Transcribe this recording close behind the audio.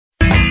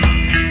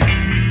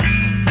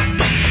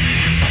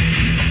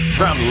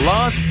From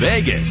Las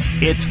Vegas,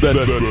 it's the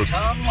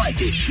Tom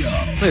Leykis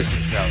Show. Listen,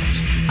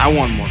 fellas, I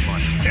want more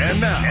money.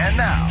 And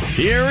now,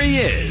 here he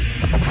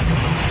is,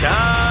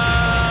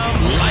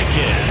 Tom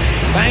Leykis.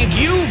 Thank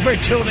you for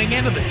tuning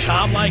in to the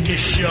Tom Leykis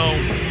Show.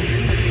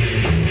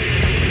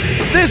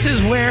 This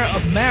is where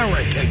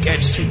America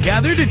gets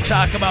together to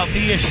talk about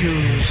the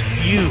issues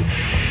you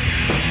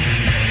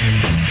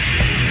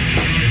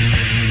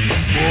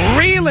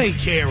really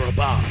care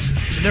about.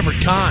 It's a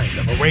different kind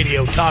of a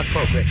radio talk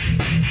program.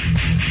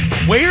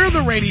 We're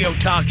the radio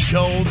talk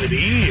show that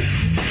is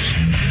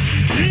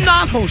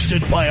not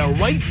hosted by a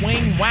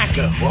right-wing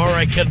wacko or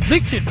a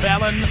convicted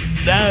felon.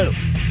 No,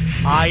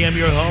 I am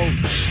your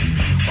host.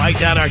 Write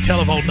down our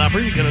telephone number.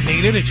 You're going to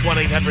need it. It's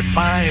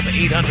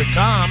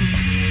 1-800-5800-TOM.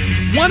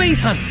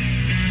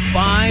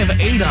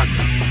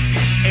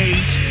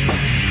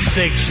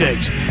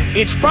 1-800-5800-866.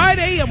 It's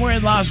Friday and we're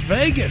in Las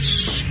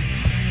Vegas.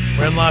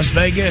 We're in Las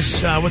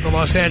Vegas with the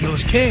Los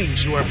Angeles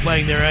Kings, who are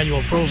playing their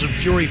annual Frozen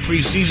Fury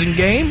preseason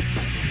game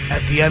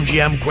at the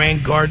MGM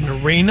Grand Garden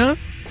Arena.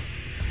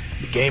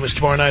 The game is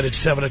tomorrow night at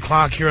 7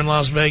 o'clock here in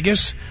Las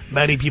Vegas.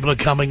 Many people are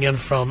coming in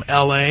from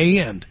L.A.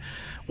 and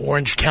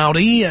Orange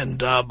County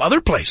and other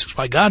places.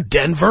 My God,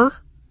 Denver,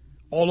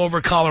 all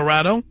over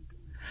Colorado.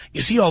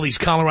 You see all these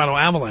Colorado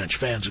Avalanche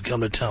fans who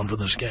come to town for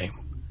this game.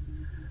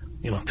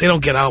 You know, they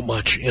don't get out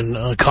much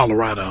in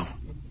Colorado.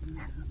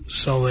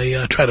 So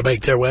they try to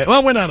make their way.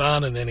 Well, we're not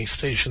on in any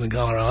station in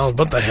Colorado.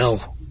 What the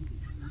hell?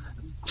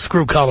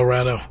 Screw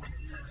Colorado.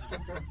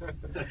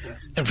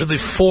 And for the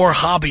 4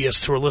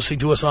 hobbyists who are listening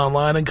to us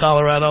online in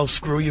Colorado,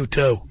 screw you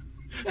too.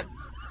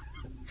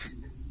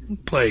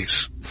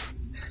 Please.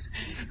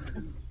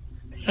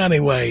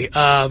 Anyway,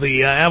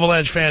 the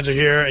Avalanche fans are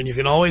here, and you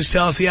can always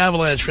tell it's the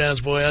Avalanche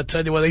fans, boy. I'll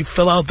tell you why they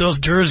fill out those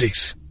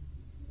jerseys.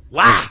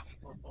 Wow.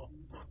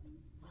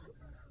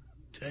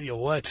 Tell you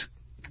what.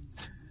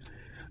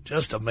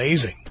 Just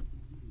amazing.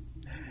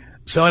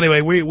 So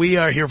anyway, we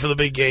are here for the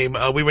big game.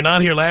 We were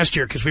not here last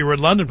year because we were in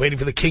London waiting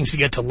for the Kings to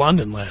get to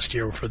London last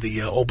year for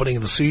the opening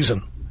of the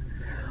season.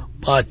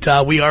 But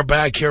we are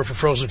back here for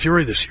Frozen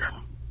Fury this year.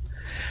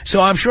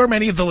 So I'm sure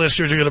many of the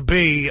listeners are going to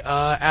be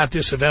at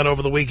this event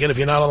over the weekend if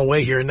you're not on the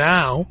way here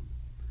now.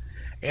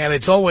 And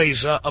it's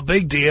always a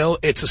big deal.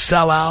 It's a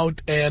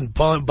sellout, and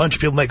a bunch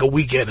of people make a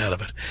weekend out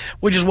of it,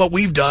 which is what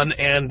we've done.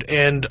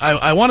 And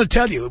I want to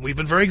tell you, and we've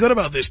been very good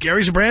about this,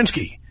 Gary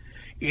Zabransky,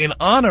 in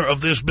honor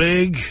of this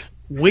big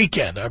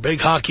weekend, our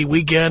big hockey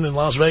weekend in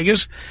Las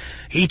Vegas,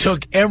 he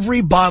took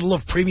every bottle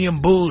of premium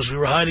booze we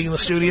were hiding in the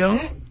studio,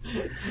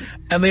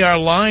 and they are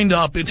lined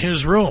up in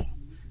his room.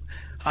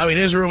 I mean,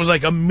 his room was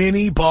like a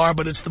mini bar,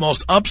 but it's the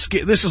most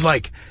upscale. This is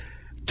like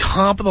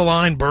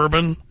top-of-the-line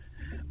bourbon.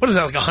 What is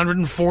that, like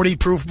 140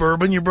 proof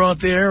bourbon you brought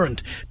there,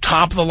 and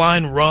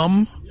top-of-the-line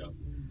rum? Yep.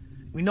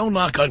 We know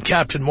knock on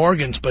Captain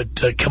Morgan's, but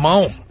come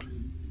on.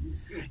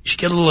 You should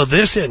get a little of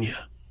this in you.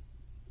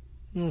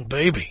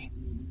 Baby.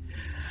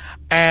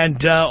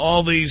 And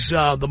all these,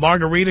 the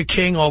Margarita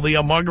King, all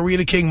the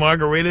Margarita King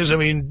margaritas, I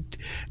mean,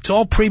 it's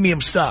all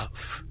premium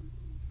stuff.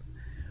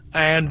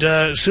 And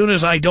as soon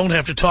as I don't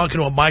have to talk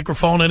into a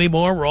microphone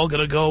anymore, we're all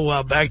going to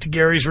go back to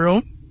Gary's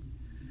room.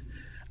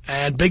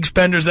 And big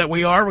spenders that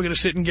we are, we're going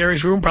to sit in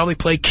Gary's room, probably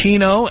play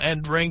Keno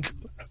and drink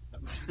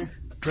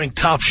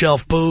top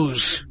shelf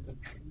booze.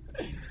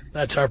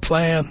 That's our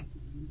plan.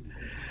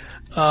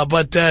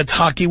 But it's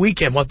hockey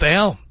weekend. What the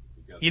hell?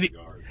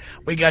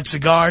 We got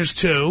cigars,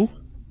 too.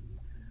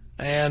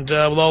 And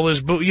with all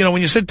this booze, you know,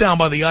 when you sit down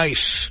by the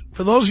ice,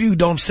 for those of you who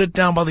don't sit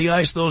down by the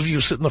ice, those of you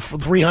who sit in the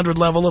 300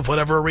 level of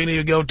whatever arena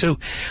you go to,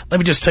 let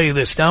me just tell you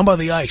this. Down by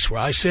the ice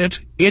where I sit,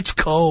 it's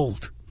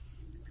cold.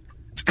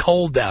 It's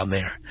cold down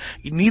there.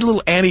 You need a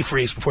little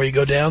antifreeze before you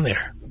go down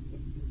there.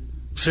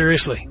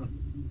 Seriously.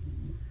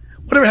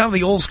 Whatever happened to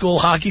the old school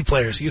hockey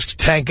players who used to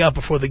tank up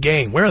before the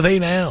game? Where are they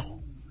now?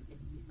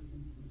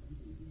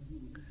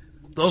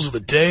 Those are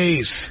the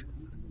days.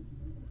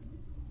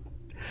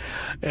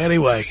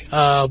 Anyway, it's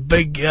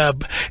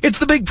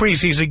the big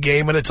preseason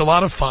game, and it's a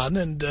lot of fun,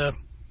 and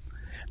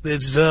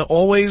there's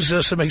always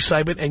some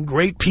excitement and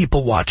great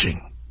people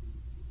watching.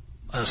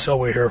 So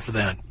we're here for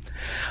that.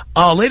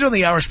 Later in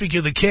the hour, speaking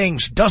of the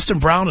Kings, Dustin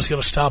Brown is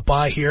going to stop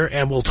by here,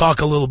 and we'll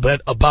talk a little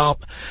bit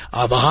about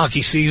the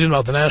hockey season,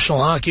 about the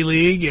National Hockey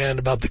League, and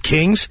about the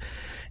Kings.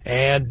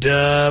 And,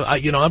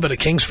 I've been a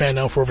Kings fan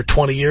now for over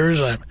 20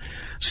 years. I'm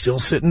still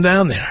sitting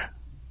down there.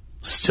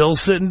 Still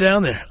sitting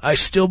down there. I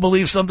still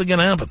believe something can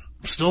happen.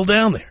 I'm still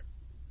down there.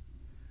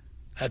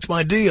 That's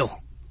my deal.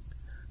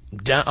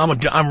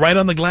 I'm right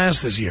on the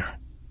glass this year.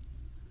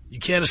 You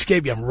can't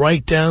escape me. I'm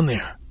right down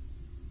there.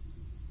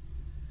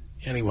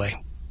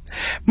 Anyway.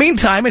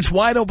 Meantime, it's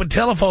wide open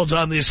telephones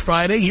on this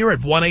Friday here at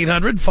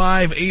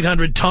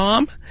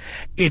 1-800-5800-TOM.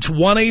 It's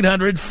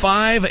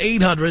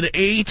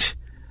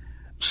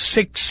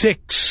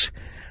 1-800-5800-866.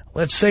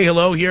 Let's say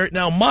hello here.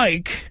 Now,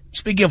 Mike,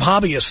 speaking of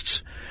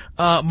hobbyists,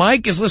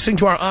 Mike is listening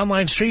to our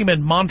online stream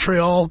in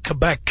Montreal,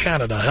 Quebec,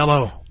 Canada.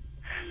 Hello.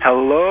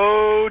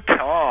 Hello,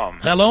 Tom.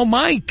 Hello,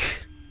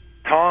 Mike.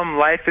 Tom,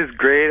 life is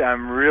great.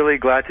 I'm really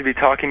glad to be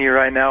talking to you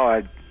right now.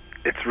 I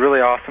It's really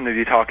awesome to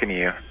be talking to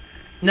you.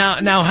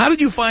 Now, how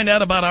did you find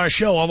out about our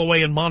show all the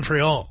way in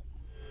Montreal?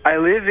 I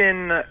live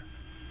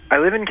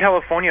in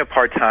California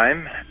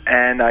part-time,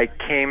 and I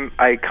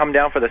come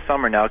down for the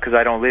summer now because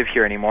I don't live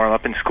here anymore. I'm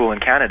up in school in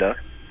Canada.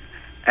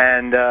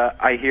 And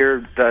I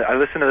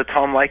listen to the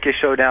Tom Leykis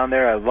show down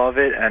there. I love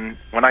it. And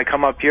when I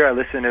come up here, I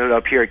listen to it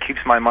up here. It keeps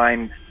my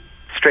mind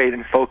straight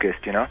and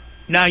focused, you know?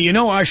 Now, you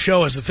know our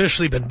show has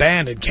officially been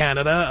banned in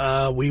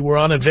Canada. We were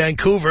on in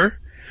Vancouver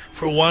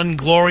for one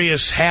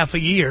glorious half a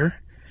year.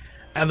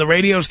 And the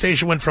radio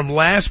station went from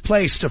last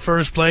place to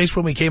first place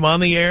when we came on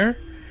the air.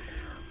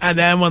 And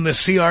then when the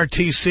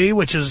CRTC,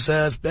 which is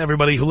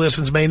everybody who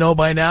listens may know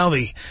by now,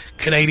 the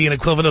Canadian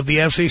equivalent of the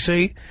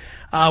FCC,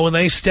 when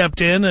they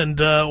stepped in and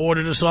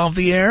ordered us off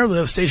the air,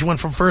 the station went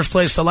from first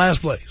place to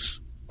last place.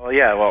 Well,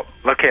 yeah,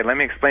 okay, let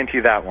me explain to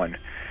you that one.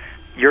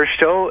 Your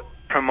show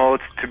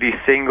promotes to be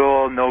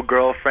single, no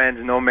girlfriends,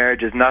 no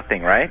marriages,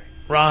 nothing, right?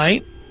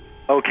 Right.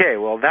 Okay,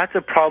 well, that's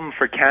a problem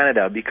for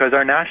Canada because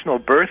our national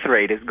birth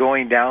rate is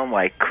going down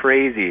like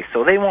crazy.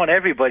 So they want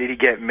everybody to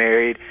get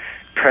married,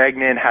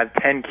 pregnant, have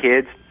 10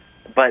 kids,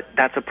 but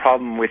that's a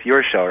problem with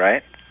your show,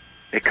 right?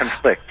 It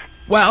conflicts.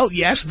 Well,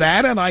 yes,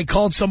 that, and I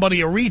called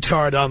somebody a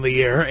retard on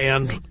the air,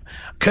 and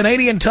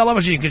Canadian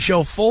television, you can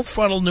show full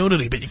frontal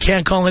nudity, but you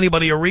can't call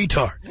anybody a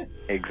retard.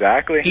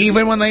 Exactly.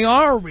 Even when they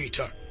are a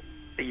retard.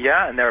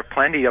 Yeah, and there are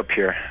plenty up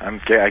here.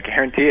 I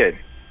guarantee it.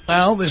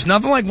 Well, there's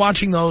nothing like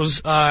watching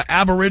those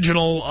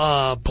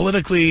aboriginal,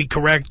 politically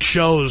correct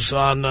shows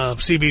on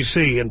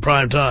CBC in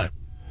prime time.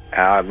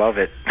 I love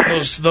it.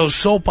 Those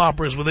soap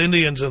operas with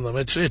Indians in them.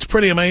 It's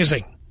pretty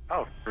amazing.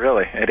 Oh,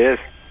 really? It is.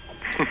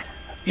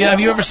 Yeah,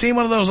 have you ever seen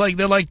one of those?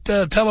 They're like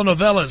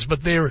telenovelas,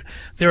 but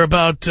they're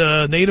about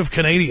Native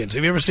Canadians.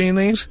 Have you ever seen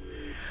these?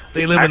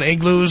 They live in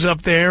igloos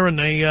up there, and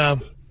they.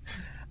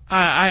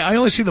 I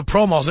only see the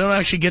promos. I don't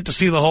actually get to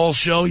see the whole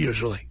show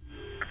usually.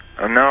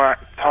 No,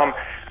 Tom,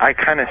 I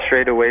kind of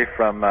strayed away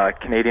from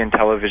Canadian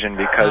television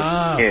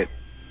because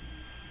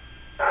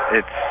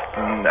it's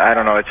I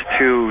don't know. It's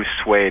too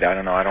swayed. I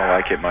don't know. I don't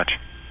like it much.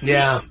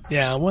 Yeah.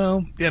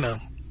 Well, you know.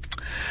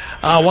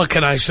 What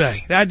can I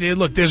say?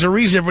 Look, there's a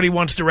reason everybody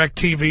wants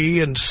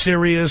DirecTV and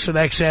Sirius and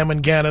XM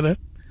in Canada.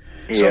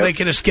 Yep. So they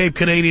can escape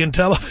Canadian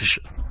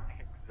television.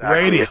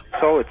 Exactly. Radio.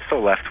 It's so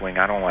left-wing.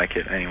 I don't like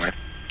it anyway.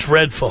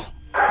 Dreadful.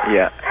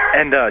 Yeah.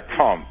 And,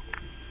 Tom,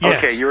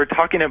 yes. Okay, you were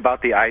talking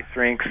about the ice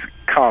rinks.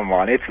 Come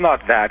on, it's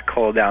not that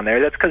cold down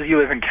there. That's because you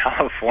live in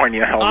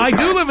California all the time. I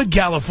do live in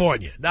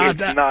California. It's not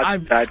that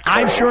cold.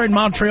 I'm sure in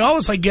Montreal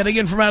it's like getting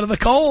in from out of the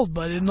cold,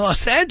 but in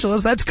Los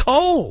Angeles, that's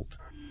cold.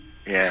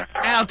 Yeah.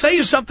 And I'll tell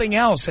you something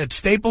else at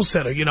Staples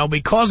Center. You know,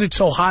 because it's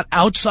so hot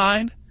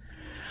outside,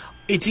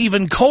 it's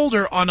even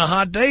colder on a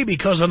hot day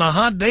because on a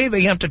hot day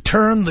they have to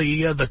turn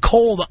the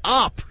cold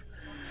up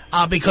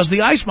because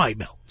the ice might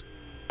melt.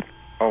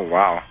 Oh,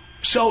 wow.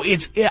 So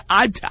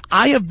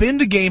I have been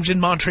to games in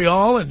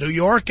Montreal and New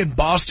York and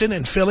Boston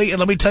and Philly, and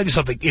let me tell you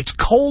something. It's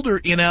colder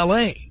in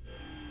L.A.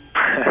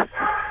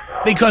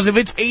 Because if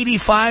it's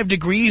 85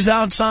 degrees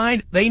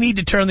outside, they need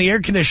to turn the air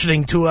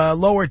conditioning to a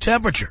lower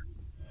temperature.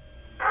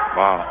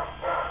 Wow.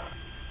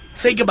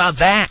 Think about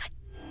that.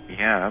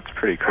 Yeah, that's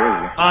pretty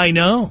crazy. I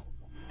know.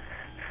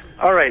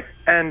 All right.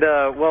 And,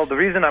 well, the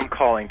reason I'm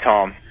calling,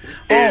 Tom, is...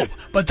 Oh,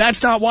 but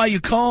that's not why you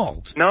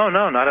called. No,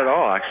 not at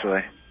all,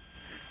 actually.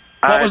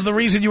 What was the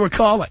reason you were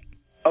calling?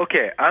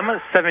 Okay, I'm a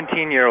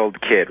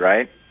 17-year-old kid,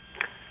 right?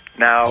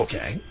 Now,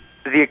 okay.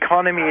 The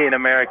economy in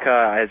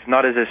America is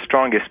not at its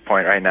strongest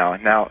point right now.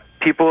 Now,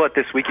 people at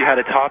This Week, you had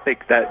a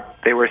topic that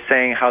they were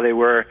saying how they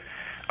were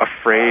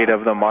afraid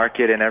of the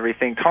market and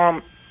everything.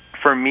 Tom,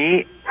 for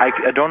me,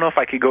 I don't know if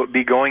I could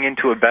be going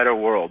into a better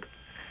world.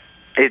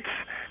 It's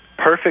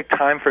perfect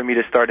time for me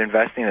to start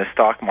investing in the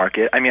stock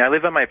market. I mean, I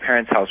live at my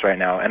parents' house right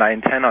now, and I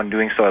intend on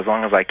doing so as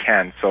long as I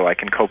can so I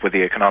can cope with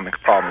the economic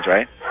problems,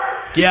 right?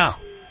 Yeah.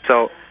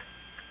 So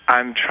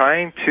I'm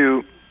trying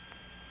to,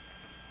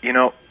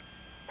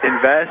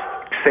 invest,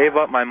 save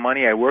up my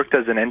money. I worked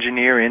as an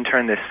engineer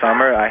intern this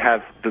summer. I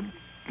have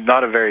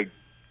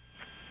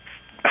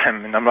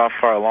I'm not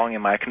far along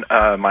in my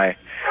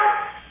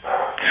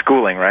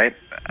schooling, right?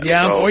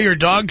 Yeah, so, or your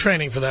dog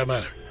training for that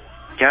matter.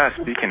 Yeah,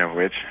 speaking of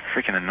which,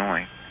 freaking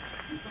annoying.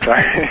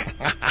 Sorry.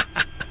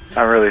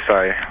 I'm really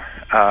sorry.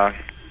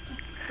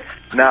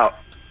 Now,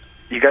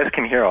 you guys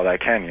can hear all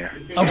that, can you?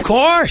 Of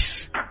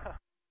course.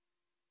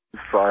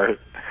 Sorry.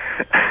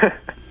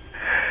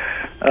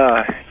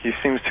 He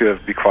seems to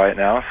be quiet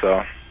now,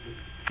 so...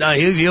 No,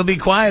 he'll be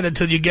quiet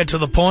until you get to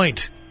the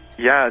point.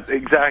 Yeah,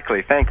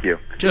 exactly. Thank you.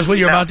 Just when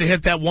you're about to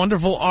hit that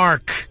wonderful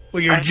arc,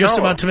 where you're just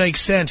about to make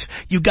sense,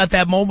 you got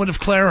that moment of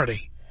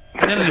clarity.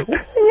 And then it's...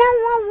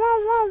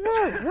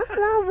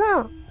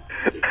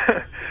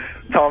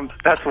 Tom,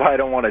 that's why I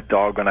don't want a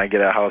dog when I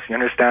get a house. You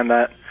understand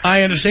that?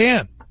 I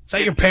understand. Is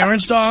that your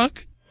parents' dog?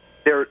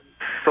 Yeah,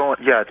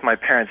 it's my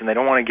parents, and they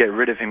don't want to get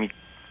rid of him. He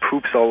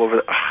poops all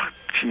over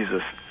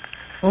Jesus.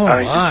 Oh,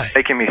 my. It's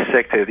making me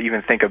sick to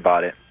even think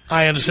about it.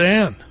 I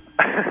understand.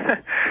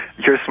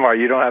 You're smart.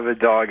 You don't have a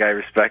dog. I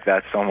respect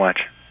that so much.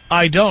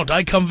 I don't.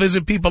 I come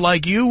visit people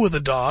like you with a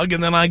dog,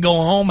 and then I go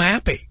home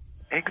happy.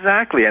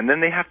 Exactly, and then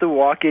they have to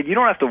walk it. You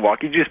don't have to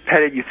walk it. You just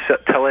pet it. You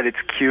tell it it's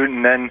cute,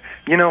 and then,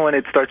 you know, when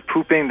it starts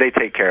pooping, they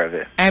take care of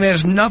it. And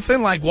there's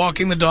nothing like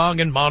walking the dog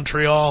in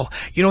Montreal.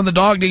 You know, the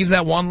dog needs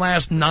that one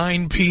last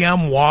 9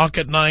 p.m. walk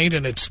at night,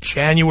 and it's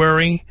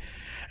January,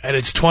 and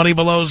it's 20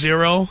 below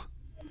zero.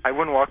 I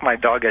wouldn't walk my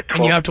dog at 12.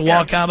 And you have to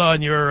walk out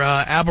on your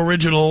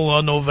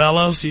Aboriginal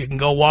novella so you can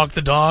go walk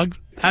the dog.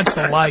 That's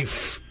the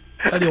life.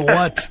 Tell you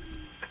what.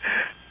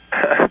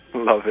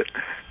 Love it.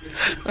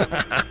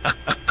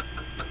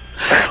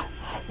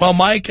 Well,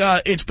 Mike,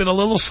 it's been a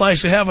little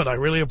slice of heaven. I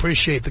really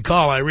appreciate the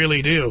call. I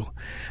really do.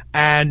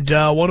 And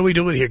what are we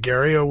doing here,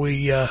 Gary? Are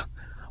we're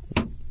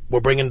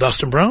bringing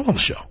Dustin Brown on the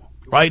show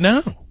right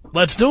now.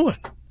 Let's do it.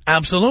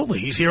 Absolutely.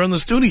 He's here in the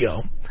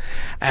studio.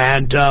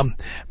 And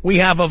we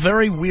have a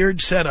very weird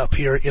setup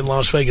here in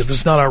Las Vegas. This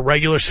is not our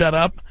regular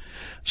setup.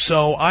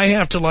 So I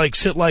have to, like,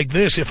 sit like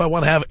this if I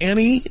want to have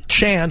any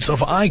chance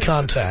of eye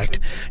contact.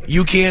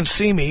 You can't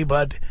see me,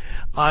 but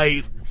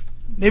maybe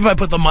if I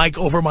put the mic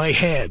over my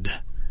head.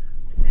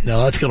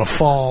 No, that's going to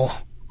fall.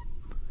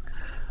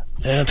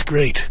 That's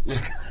great.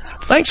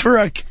 Thanks for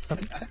a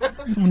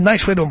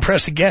nice way to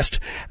impress a guest.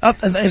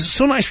 It's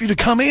so nice for you to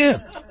come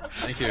in.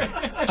 Thank you.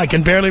 I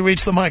can barely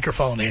reach the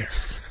microphone here.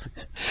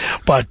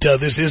 But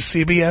this is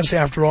CBS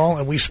after all,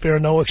 and we spare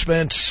no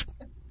expense.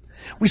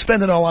 We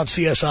spend it all on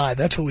CSI.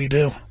 That's what we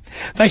do.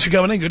 Thanks for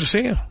coming in. Good to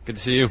see you. Good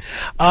to see you.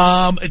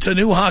 It's a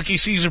new hockey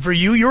season for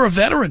you. You're a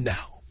veteran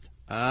now.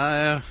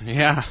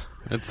 Yeah.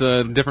 It's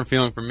a different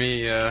feeling for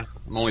me. I'm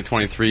only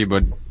 23,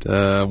 but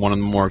one of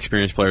the more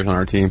experienced players on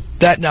our team.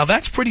 Now,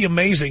 that's pretty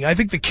amazing. I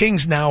think the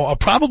Kings now are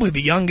probably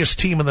the youngest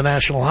team in the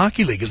National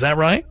Hockey League. Is that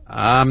right?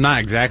 I'm not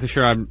exactly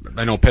sure.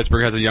 I know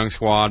Pittsburgh has a young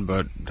squad,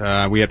 but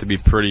we have to be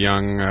pretty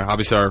young.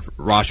 Obviously, our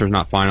roster's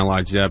not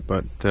finalized yet,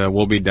 but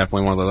we'll be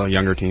definitely one of the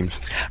younger teams.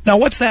 Now,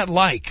 what's that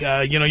like?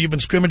 You know, you've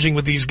been scrimmaging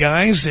with these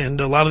guys, and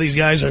a lot of these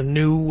guys are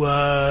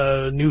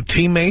new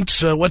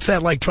teammates. What's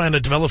that like trying to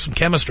develop some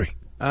chemistry?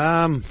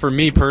 For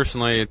me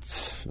personally,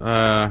 it's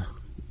a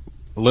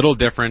little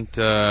different.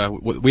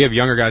 We have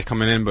younger guys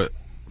coming in, but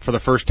for the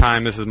first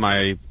time, this is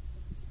the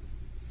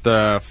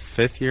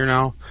 5th year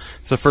now.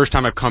 It's the first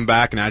time I've come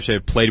back and actually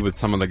have played with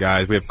some of the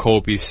guys. We have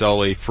Kopi,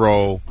 Sully,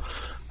 Fro,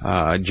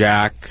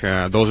 Jack.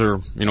 Those are,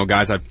 you know,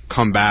 guys I've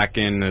come back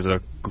in as a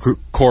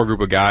core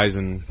group of guys,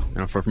 and you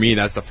know, for me,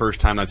 that's the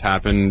first time that's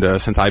happened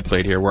since I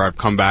played here, where I've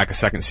come back a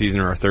second season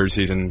or a third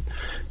season,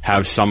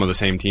 have some of the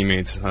same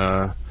teammates.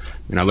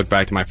 You know, I look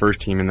back to my first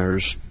team, and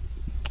there's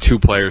 2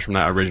 players from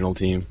that original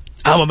team.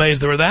 I'm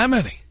amazed there were that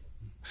many.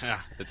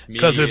 Yeah, it's me.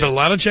 Because there's been a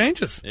lot of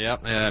changes.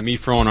 Yep, me,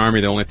 Fro, and Army,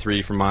 the only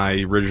 3 from my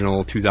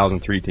original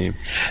 2003 team.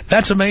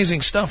 That's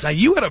amazing stuff. Now,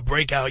 you had a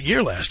breakout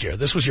year last year.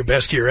 This was your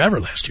best year ever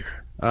last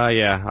year.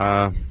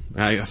 Yeah.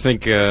 I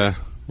think, you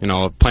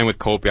know, playing with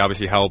Kopi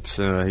obviously helps.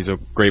 He's a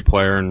great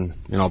player, and,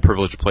 you know, a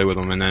privilege to play with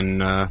him. And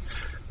then,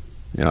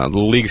 you know, the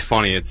league's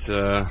funny. It's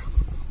a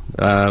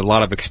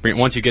lot of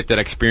experience. Once you get that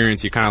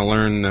experience, you kind of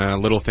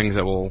learn little things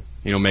that will,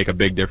 you know, make a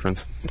big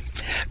difference.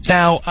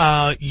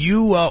 Now,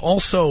 you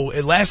also,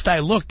 last I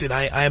looked, and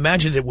I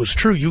imagined it was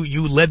true,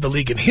 you led the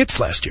league in hits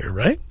last year,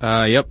 right?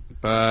 Yep.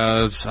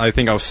 I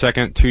think I was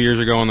second 2 years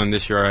ago, and then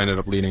this year I ended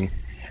up leading.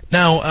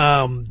 Now,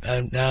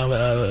 Andrei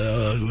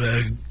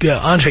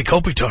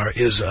Kopitar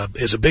is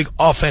a big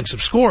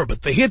offensive scorer,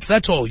 but the hits,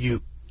 that's all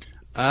you.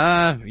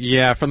 Yeah,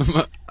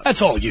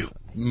 that's all you.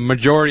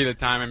 Majority of the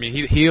time. I mean,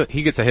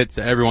 he gets a hit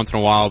every once in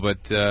a while,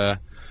 but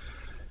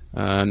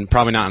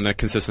probably not on a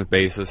consistent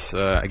basis,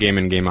 game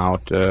in, game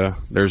out.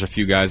 There's a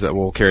few guys that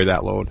will carry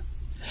that load.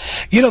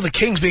 You know, the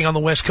Kings being on the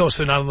West Coast,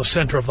 they're not in the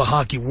center of the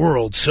hockey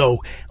world, so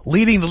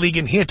leading the league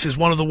in hits is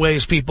one of the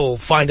ways people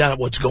find out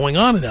what's going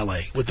on in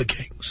L.A. with the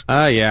Kings.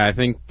 Yeah,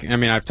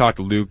 I've talked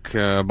to Luke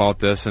about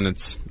this, and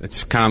it's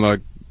kind of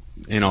like,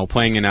 you know,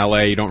 playing in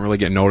L.A., you don't really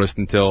get noticed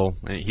until,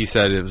 he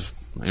said it was,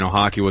 you know,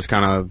 hockey was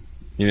kind of,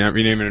 you never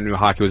even knew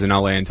hockey was in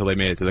L.A. until they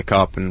made it to the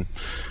Cup, and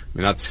I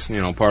mean, that's,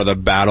 you know, part of the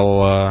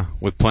battle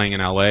with playing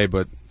in L.A.,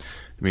 but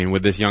I mean,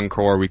 with this young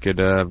core, we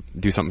could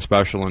do something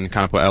special and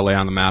kind of put L.A.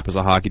 on the map as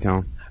a hockey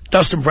town.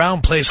 Dustin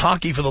Brown plays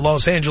hockey for the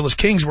Los Angeles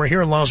Kings. We're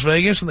here in Las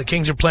Vegas, and the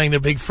Kings are playing their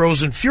big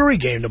Frozen Fury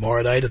game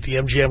tomorrow night at the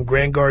MGM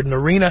Grand Garden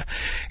Arena.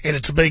 And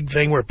it's a big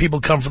thing where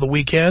people come for the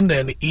weekend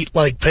and eat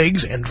like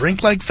pigs and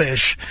drink like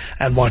fish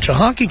and watch a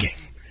hockey game.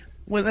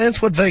 Well, that's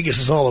what Vegas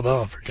is all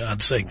about, for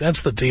God's sake.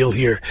 That's the deal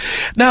here.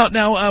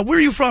 Now, where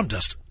are you from,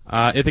 Dustin?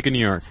 Ithaca, New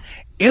York.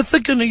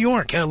 Ithaca, New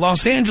York.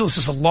 Los Angeles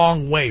is a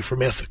long way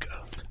from Ithaca.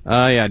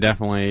 Yeah,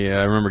 definitely.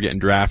 I remember getting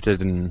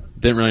drafted and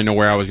didn't really know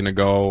where I was going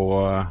to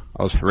go.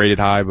 I was rated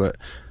high, but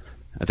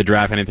at the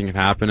draft, anything could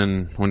happen.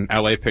 And when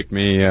LA picked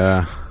me,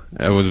 I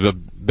was a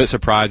bit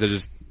surprised. I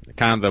just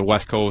kind of the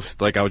West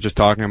Coast, like I was just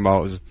talking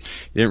about, you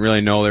didn't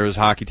really know there was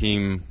a hockey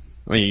team.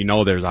 I mean, you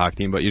know there's a hockey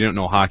team, but you didn't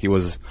know hockey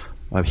was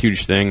a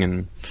huge thing.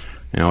 And,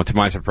 you know, to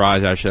my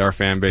surprise, actually, our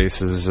fan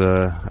base is,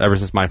 ever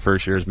since my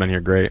first year, has been here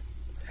great.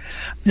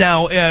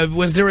 Now,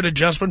 was there an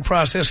adjustment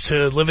process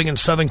to living in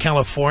Southern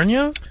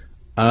California?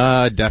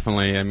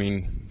 Definitely. I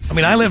mean, I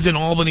mean, I lived in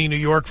Albany, New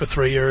York for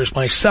 3 years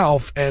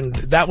myself, and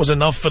that was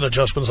enough for an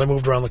adjustment as I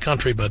moved around the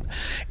country, but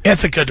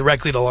Ithaca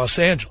directly to Los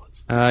Angeles.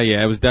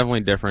 Yeah, it was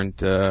definitely different.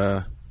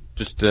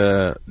 Just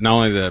not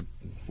only the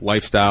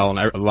lifestyle and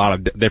a lot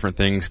of different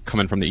things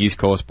coming from the East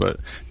Coast,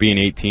 but being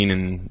 18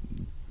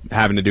 and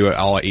having to do it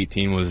all at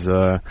 18 was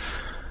a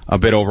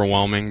bit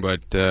overwhelming,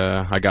 but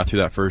I got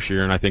through that first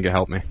year, and I think it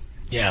helped me.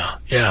 Yeah,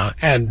 yeah.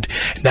 And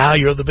now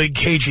you're the big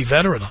cagey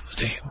veteran on the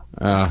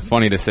team.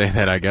 Funny to say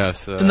that, I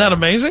guess. Isn't that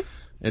amazing?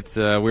 It's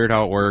weird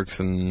how it works,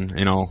 and,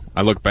 you know,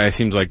 I look back, it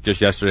seems like just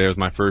yesterday was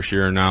my first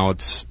year, and now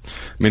it's,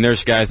 I mean,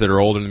 there's guys that are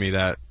older than me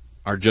that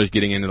are just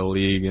getting into the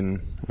league,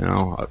 and, you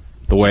know,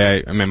 the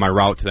way I mean, my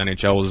route to the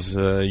NHL was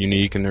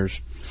unique, and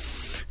there's,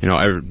 you know,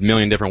 a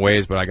million different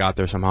ways, but I got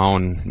there somehow,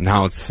 and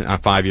now it's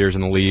 5 years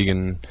in the league,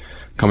 and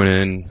coming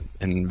in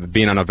and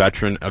being on a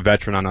veteran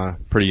on a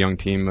pretty young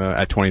team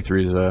at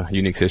 23 is a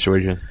unique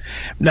situation.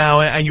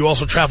 Now, and you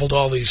also traveled to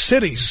all these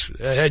cities.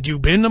 Had you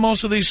been to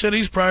most of these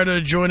cities prior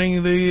to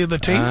joining the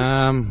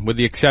team? With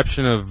the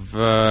exception of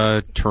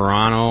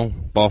Toronto,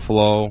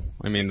 Buffalo.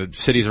 I mean, the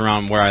cities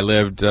around where I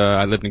lived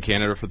in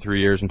Canada for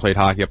 3 years and played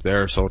hockey up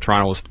there, so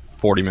Toronto was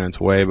 40 minutes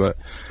away, but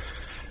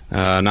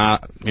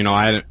not, you know,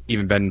 I hadn't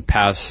even been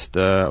past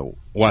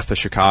west of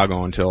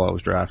Chicago until I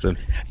was drafted.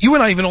 You were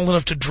not even old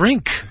enough to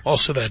drink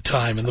most of that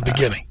time in the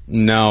beginning.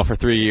 No, for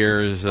 3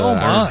 years. Oh,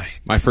 my.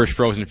 My first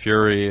Frozen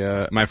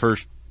Fury, my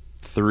first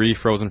 3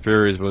 Frozen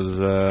Furies was,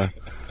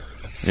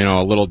 you know,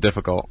 a little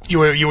difficult. You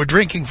were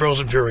drinking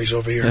Frozen Furies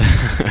over here.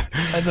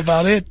 That's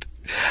about it.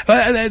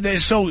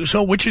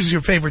 So which is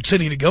your favorite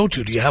city to go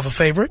to? Do you have a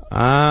favorite?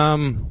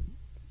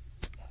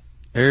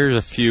 There's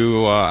a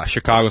few.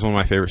 Chicago's one of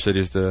my favorite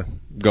cities to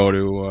go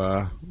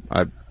to.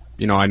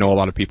 I know a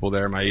lot of people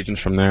there. My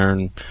agent's from there,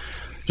 and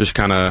just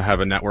kind of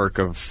have a network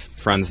of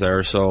friends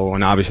there. So,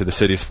 and obviously the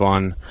city's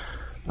fun.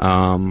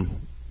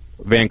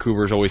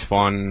 Vancouver's always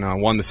fun.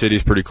 The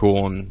city's pretty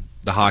cool, and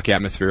the hockey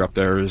atmosphere up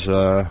there is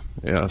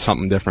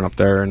something different up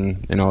there.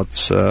 And, you know,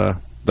 it's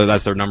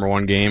that's their number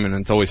one game, and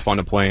it's always fun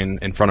to play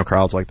in front of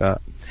crowds like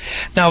that.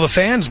 Now, the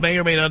fans may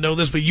or may not know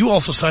this, but you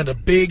also signed a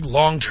big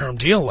long-term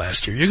deal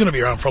last year. You're going to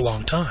be around for a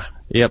long time.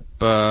 Yep.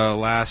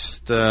 About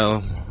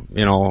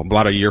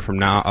a year from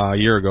now, a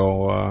year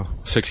ago,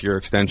 6-year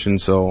extension.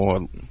 So,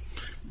 you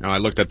know, I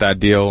looked at that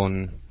deal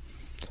and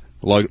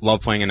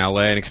love playing in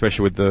LA, and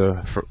especially with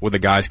the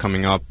guys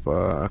coming up,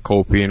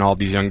 Kopi and all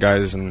these young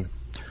guys, and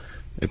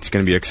it's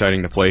going to be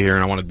exciting to play here,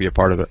 and I want to be a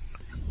part of it.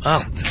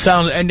 Wow.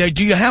 And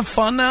do you have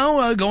fun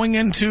now going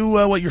into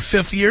your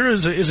 5th year?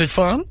 Is it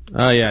fun?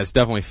 Yeah, it's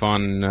definitely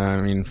fun.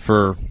 I mean,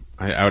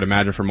 I would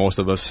imagine for most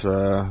of us,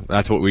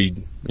 that's what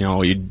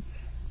you'd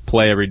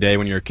play every day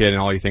when you're a kid,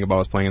 and all you think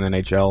about is playing in the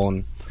NHL.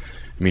 And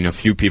I mean, a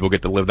few people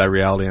get to live that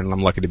reality, and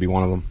I'm lucky to be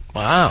one of them.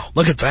 Wow,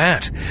 look at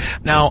that.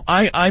 Now,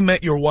 I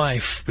met your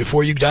wife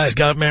before you guys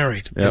got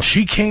married, yep. And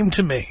she came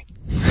to me.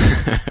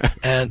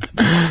 And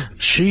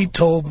she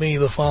told me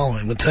the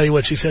following. I'll tell you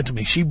what she said to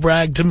me. She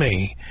bragged to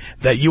me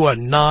that you are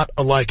not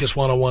a Leykis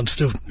 101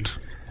 student.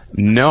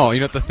 No, you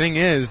know what the thing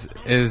is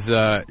we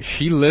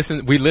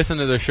listen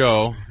to the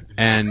show,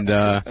 and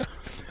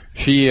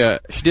she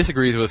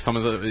disagrees with some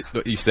of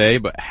what you say,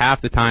 but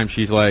half the time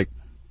she's like,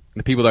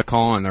 the people that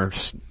call in are,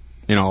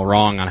 you know,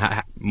 wrong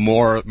on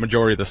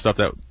majority of the stuff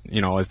that,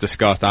 you know, is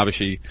discussed.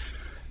 Obviously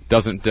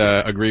doesn't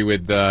agree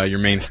with your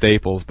main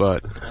staples,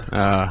 but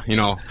you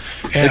know.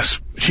 Yes,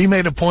 she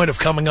made a point of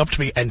coming up to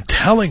me and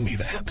telling me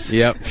that.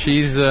 Yep,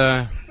 she's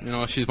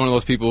she's one of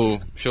those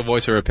people. She'll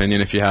voice her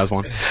opinion if she has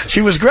one. She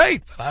was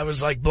great. I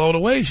was like blown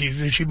away.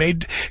 She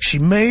made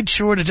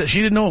sure to.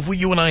 She didn't know if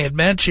you and I had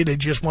met. She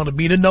just wanted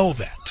me to know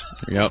that.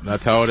 Yep,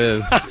 that's how it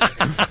is.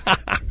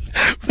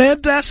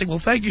 Fantastic. Well,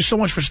 thank you so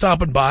much for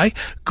stopping by.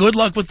 Good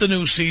luck with the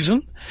new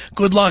season.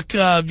 Good luck.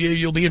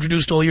 You'll be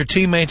introduced to all your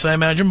teammates, I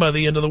imagine, by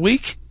the end of the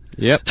week.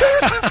 Yep.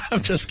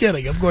 I'm just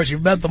kidding. Of course,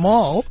 you've met them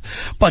all.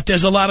 But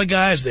there's a lot of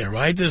guys there,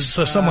 right? There's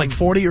something like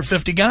 40 or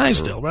 50 guys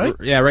still, right?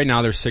 Yeah, right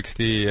now there's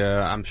 60.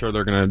 I'm sure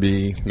they're going to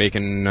be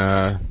making,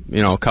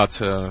 cuts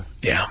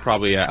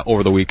probably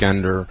over the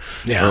weekend or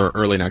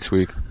early next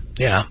week.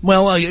 Yeah.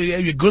 Well,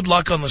 good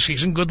luck on the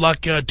season. Good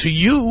luck to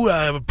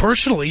you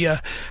personally in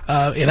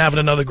having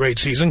another great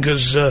season,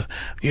 because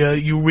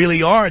you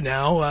really are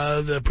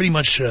now pretty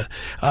much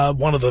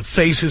one of the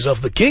faces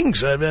of the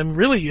Kings. I mean,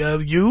 really,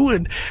 you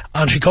and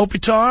Andrei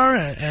Kopitar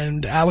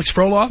and Alex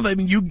Frolov, I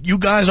mean, you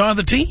guys are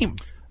the team.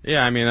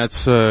 Yeah, I mean,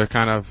 that's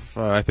kind of,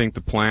 I think,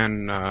 the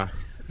plan.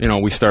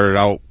 We started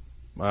out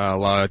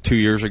 2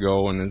 years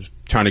ago and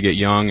trying to get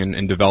young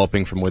and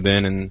developing from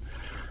within, and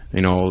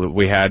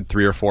we had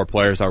 3 or 4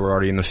 players that were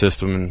already in the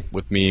system, and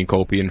with me and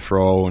Kopi and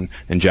Fro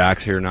and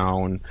Jack's here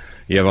now, and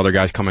you have other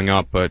guys coming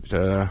up, but,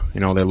 they're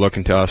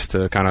looking to us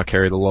to kind of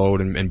carry the load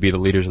and be the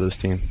leaders of this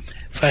team.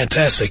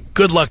 Fantastic.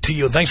 Good luck to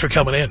you, and thanks for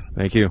coming in.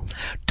 Thank you.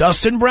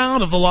 Dustin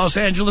Brown of the Los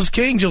Angeles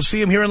Kings. You'll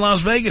see him here in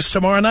Las Vegas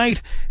tomorrow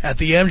night at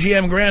the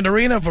MGM Grand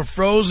Arena for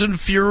Frozen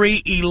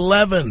Fury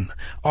 11.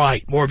 All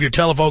right, more of your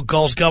telephone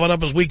calls coming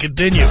up as we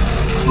continue.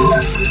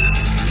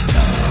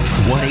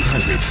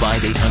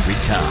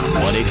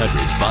 1-800-5800-TOM.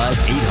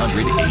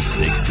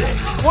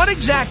 1-800-5800-866. What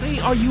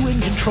exactly are you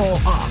in control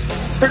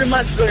of? Pretty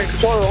much in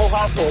control of the whole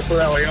household for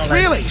that way.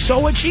 Really? So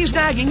when she's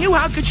nagging you,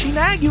 how could she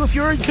nag you if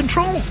you're in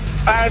control? To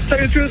tell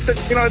you the truth,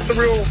 it's a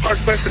real hard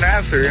question to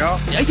answer,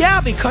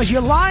 Yeah, because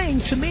you're lying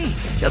to me.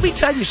 Let me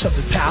tell you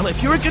something, pal.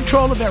 If you're in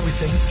control of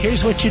everything,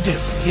 here's what you do.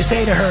 You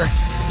say to her,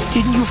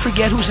 didn't you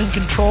forget who's in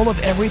control of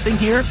everything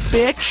here,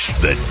 bitch?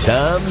 The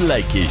Tom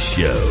Leykis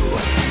Show.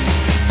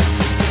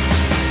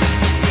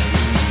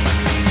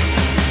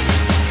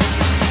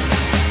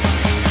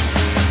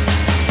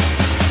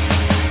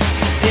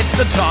 It's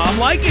the Tom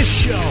Leykis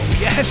Show.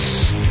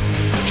 Yes.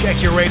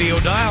 Check your radio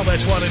dial.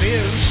 That's what it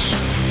is.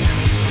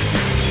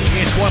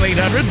 It's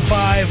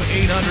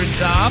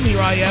 1-800-5800-TOM. Here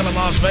I am in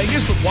Las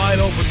Vegas with wide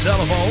open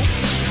telephones.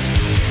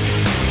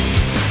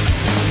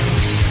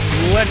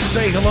 Let's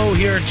say hello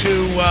here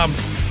to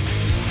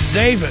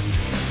David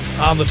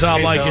on the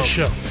Tom Leykis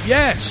Show.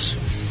 Yes.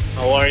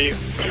 How are you?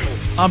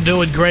 I'm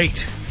doing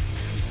great.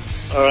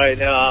 All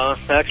right.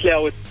 Actually, I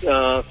was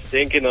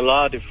thinking a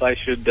lot if I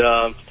should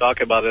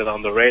talk about it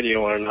on the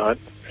radio or not.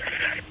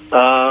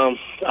 I'm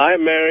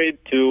married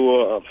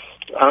to...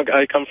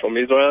 I come from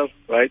Israel,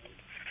 right?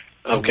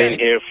 I've been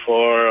here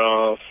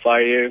for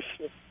 5 years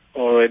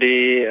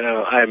already.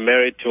 I'm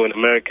married to an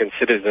American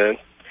citizen.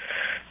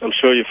 I'm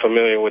sure you're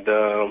familiar with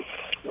the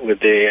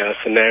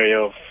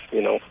scenario of,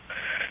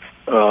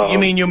 you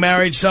mean you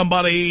married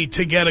somebody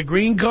to get a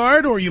green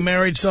card, or you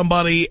married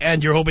somebody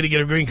and you're hoping to get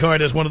a green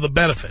card as one of the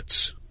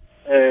benefits?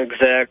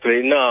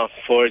 Exactly. No,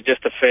 for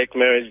just a fake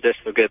marriage,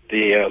 just to get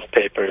the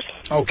papers.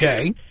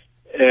 Okay.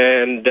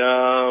 And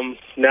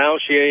now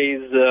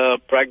she's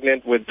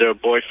pregnant with their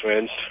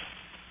boyfriend.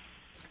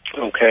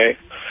 Okay.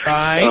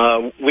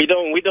 Right. We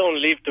don't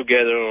live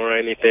together or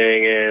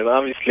anything, and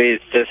obviously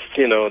it's just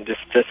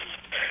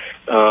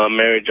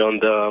marriage on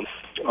the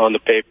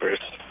papers,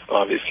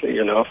 obviously,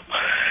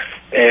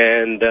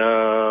 And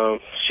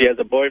she has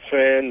a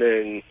boyfriend,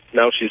 and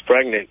now she's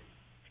pregnant,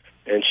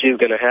 and she's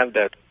gonna have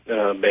that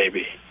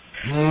baby.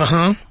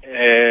 Uh-huh.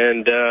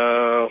 And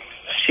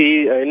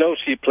I know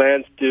she's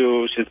planning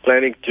to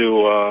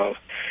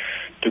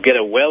get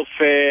a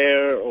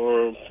welfare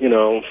or,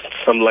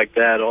 something like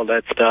that, all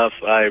that stuff.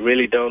 I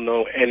really don't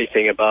know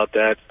anything about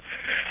that.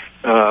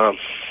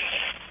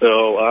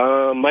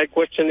 So my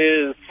question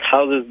is,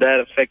 how does that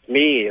affect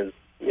me?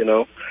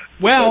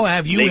 Well,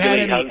 have you had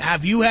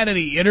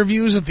any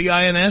interviews at the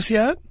INS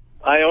yet?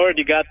 I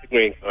already got the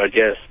green card,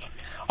 yes.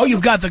 Oh,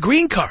 you've got the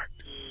green card.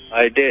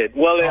 I did.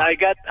 Well, I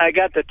got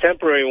the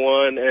temporary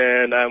one,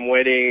 and I'm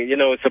waiting.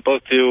 It's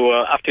supposed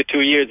to after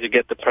 2 years you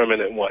get the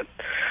permanent one.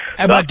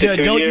 So but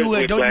don't you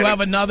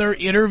have another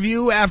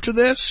interview after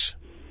this?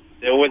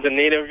 There was an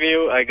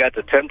interview. I got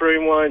the temporary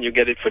one. You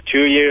get it for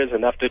 2 years,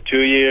 and after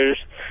 2 years,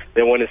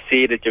 they want to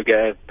see that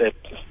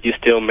you're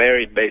still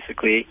married,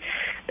 basically.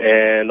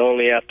 And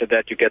only after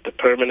that you get the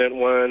permanent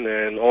one,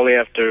 and only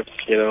after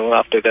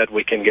that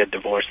we can get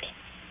divorced.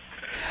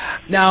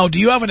 Now, do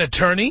you have an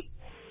attorney?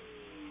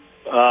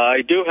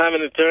 I do have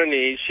an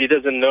attorney. She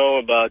doesn't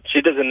know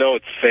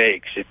it's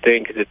fake. She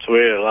thinks it's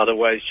real.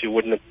 Otherwise, she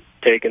wouldn't have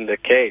taken the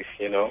case,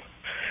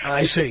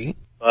 I see.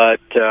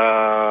 But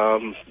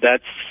the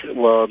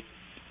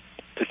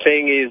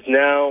thing is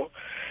now,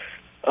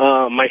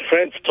 my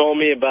friends told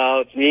me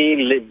about me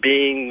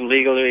being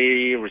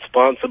legally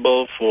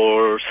responsible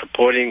for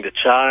supporting the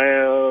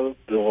child,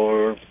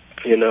 or,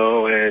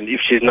 and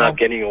if she's not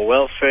getting a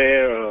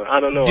welfare, I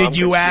don't know. Did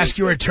you ask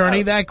your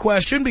attorney that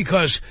question?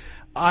 Because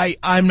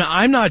I'm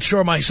not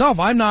sure myself.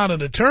 I'm not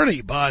an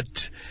attorney,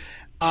 but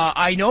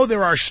I know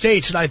there are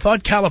states, and I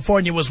thought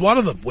California was one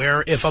of them,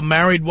 where if a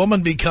married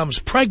woman becomes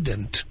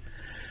pregnant,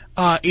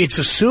 it's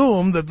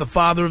assumed that the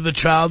father of the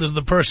child is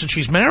the person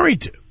she's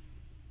married to.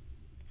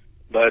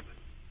 But,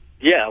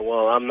 yeah,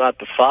 well, I'm not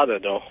the father,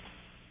 though.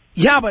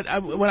 Yeah,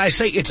 but when I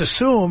say it's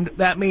assumed,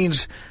 that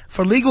means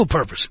for legal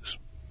purposes.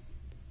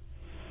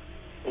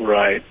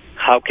 Right.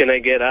 How can I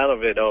get out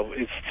of it?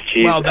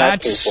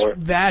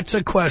 That's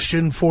a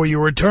question for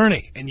your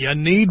attorney, and you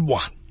need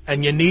one.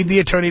 And you need the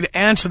attorney to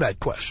answer that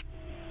question.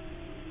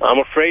 I'm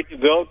afraid to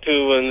go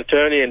to an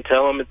attorney and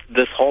tell him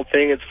this whole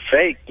thing is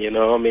fake, I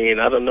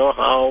don't know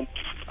how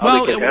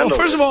they can handle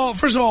first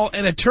of all,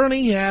 an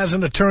attorney has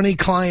an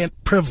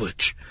attorney-client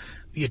privilege.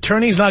 The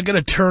attorney's not going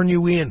to turn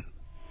you in.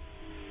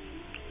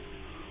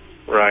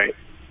 Right.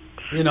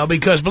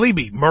 Because believe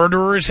me,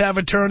 murderers have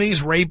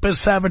attorneys,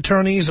 rapists have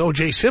attorneys.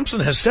 O.J.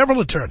 Simpson has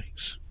several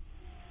attorneys.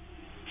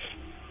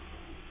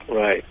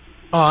 Right.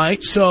 All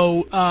right.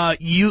 So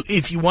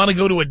if you want to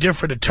go to a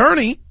different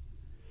attorney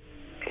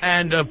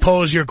and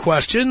pose your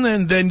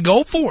question, then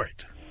go for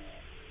it.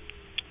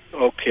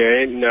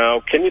 Okay.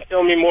 Now, can you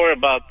tell me more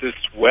about this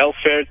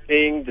welfare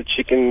thing that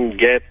she can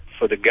get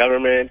for the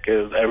government?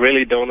 Because I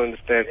really don't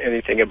understand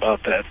anything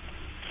about that.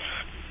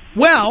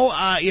 Well,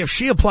 if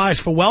she applies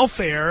for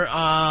welfare,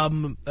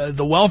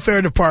 the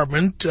welfare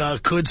department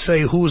could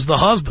say who's the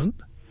husband.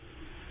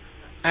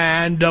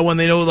 And when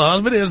they know who the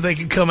husband is, they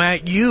can come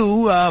at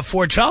you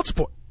for child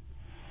support.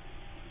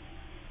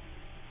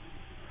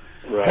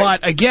 Right.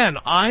 But again,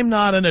 I'm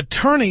not an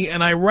attorney,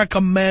 and I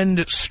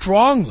recommend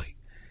strongly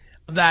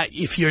that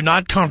if you're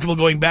not comfortable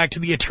going back to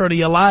the attorney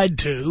you lied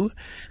to,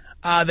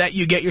 that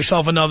you get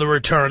yourself another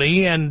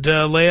attorney and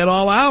lay it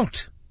all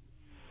out.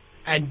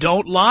 And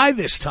don't lie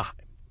this time.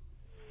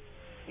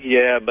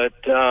 Yeah, but,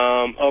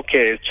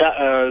 okay,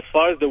 as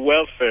far as the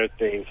welfare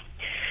thing,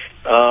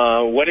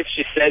 what if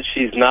she says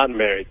she's not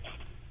married?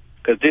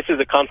 Because this is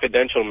a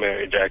confidential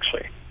marriage,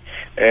 actually.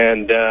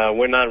 And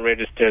we're not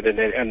registered in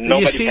it. And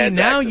nobody you see, has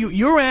now access.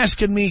 you're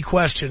asking me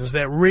questions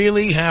that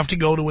really have to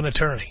go to an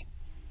attorney.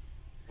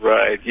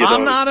 Right.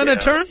 I'm not an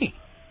attorney.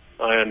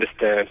 I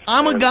understand.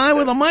 I'm a guy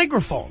with a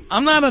microphone.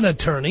 I'm not an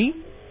attorney.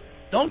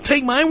 Don't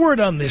take my word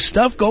on this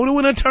stuff. Go to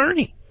an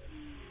attorney.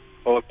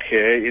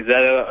 Okay. Is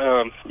that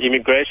an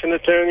immigration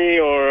attorney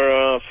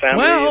or a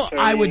family attorney? Well,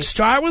 I would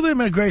start with an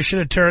immigration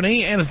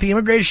attorney, and if the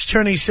immigration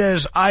attorney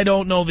says, I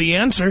don't know the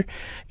answer,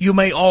 you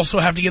may also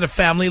have to get a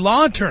family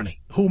law attorney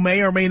who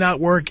may or may not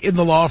work in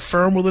the law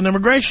firm with an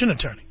immigration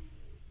attorney.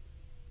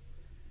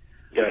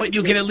 Yeah. But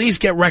you can at least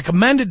get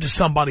recommended to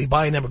somebody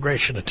by an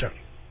immigration attorney.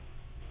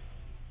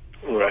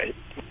 Right.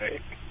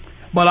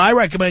 But I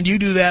recommend you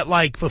do that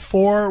like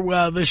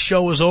before this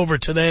show is over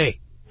today.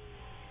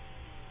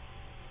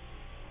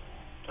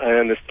 I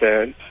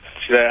understand.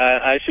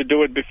 I should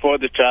do it before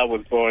the child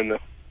was born, though.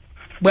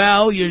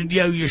 Well,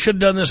 you should have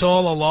done this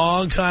all a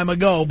long time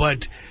ago,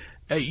 but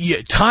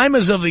time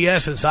is of the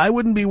essence. I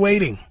wouldn't be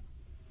waiting.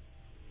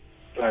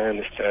 I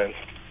understand.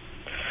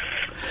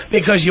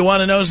 Because you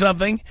want to know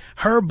something?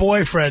 Her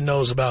boyfriend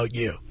knows about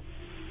you.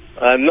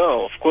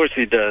 No, of course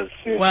he does.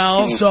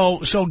 Well,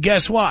 so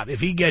guess what?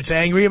 If he gets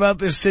angry about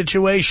this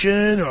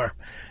situation or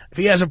if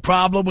he has a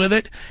problem with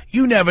it,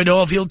 you never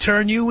know if he'll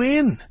turn you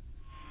in.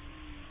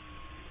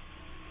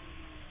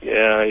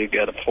 Yeah, you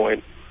got a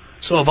point.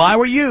 So if I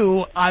were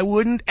you, I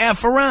wouldn't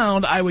F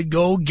around. I would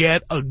go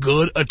get a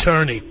good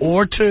attorney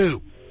or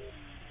two.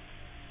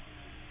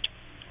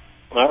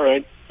 All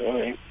right.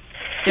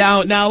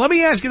 Now, let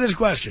me ask you this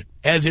question.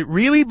 Has it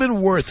really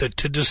been worth it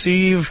to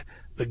deceive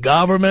the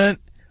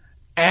government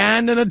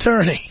and an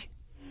attorney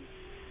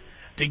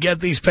to get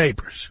these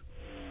papers?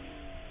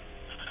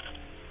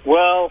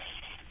 Well,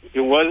 it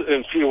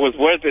was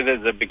worth it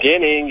at the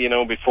beginning,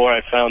 before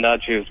I found out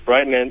she was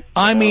pregnant.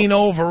 I mean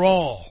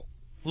overall,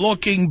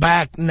 looking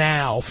back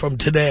now from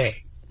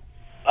today.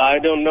 I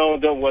don't know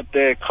what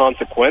the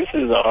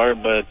consequences are,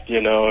 but,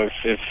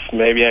 if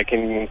maybe I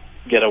can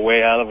get a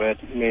way out of it.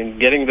 I mean,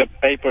 getting the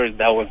papers,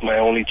 that was my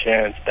only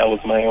chance. That was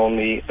my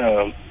only,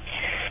 the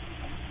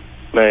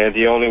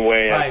only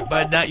way. Right,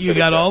 but now you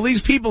got all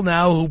these people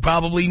now who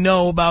probably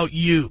know about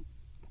you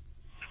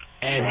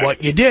and right.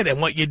 what you did.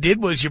 And what you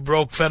did was you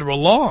broke federal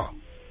law.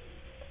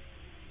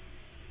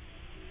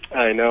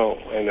 I know.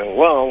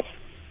 Well,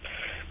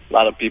 a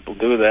lot of people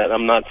do that.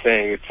 I'm not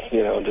saying it's,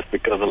 just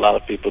because a lot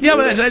of people do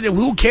but that.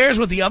 Who cares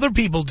what the other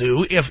people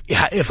do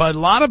if a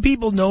lot of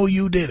people know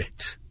you did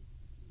it?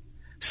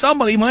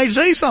 Somebody might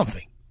say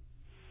something.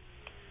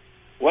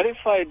 What if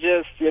I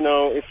just,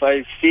 if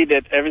I see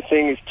that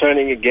everything is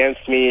turning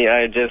against me,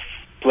 I just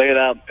play it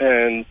out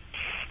and,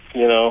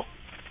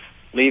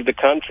 leave the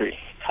country?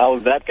 How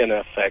is that going to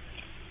affect?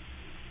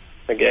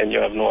 Again,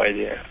 you have no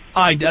idea.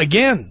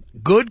 Again,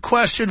 good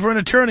question for an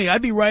attorney.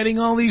 I'd be writing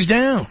all these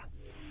down.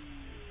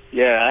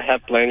 Yeah, I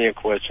have plenty of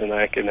questions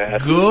I can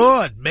ask.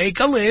 Good. Make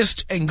a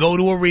list and go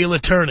to a real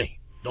attorney.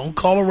 Don't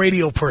call a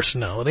radio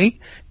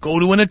personality. Go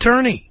to an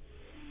attorney.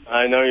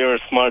 I know you're a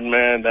smart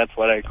man. That's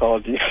what I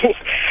called you.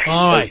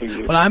 All right.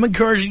 But I'm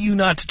encouraging you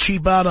not to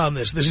cheap out on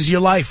this. This is your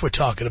life we're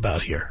talking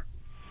about here.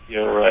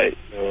 You're right.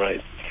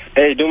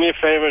 Hey, do me a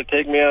favor.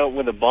 Take me out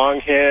with a bong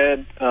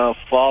head,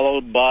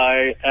 followed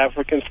by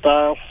African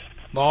style.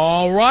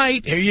 All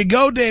right. Here you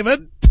go,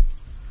 David.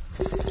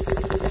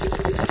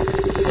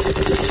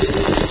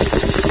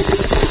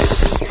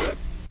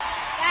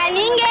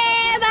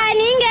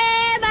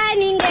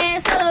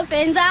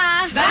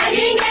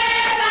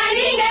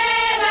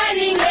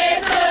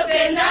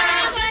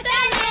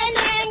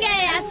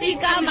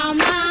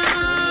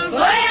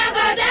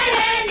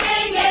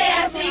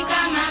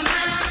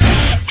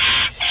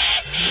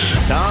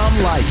 Tom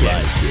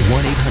Leykis.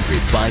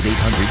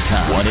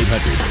 1-800-5800-TOM.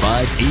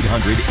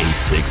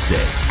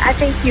 1-800-5800-866. I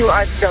think you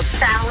are the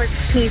foulest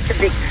piece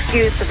of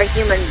excuse of a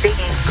human being.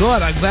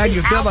 Good. I'm glad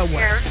you feel that way. Out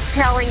there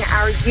telling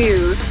our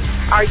youth,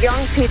 our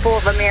young people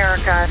of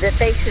America, that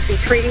they should be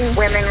treating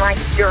women like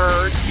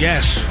dirt.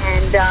 Yes.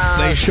 And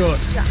they should.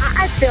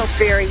 I feel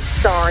very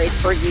sorry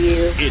for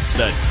you. It's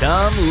the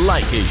Tom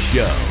Leykis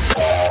Show.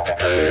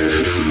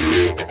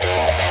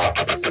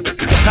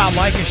 The Tom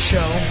Leykis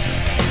Show.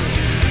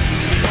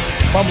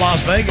 From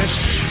Las Vegas,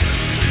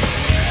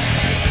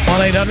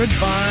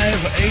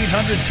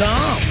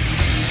 1-800-5800-TOM.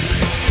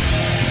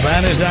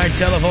 That is our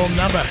telephone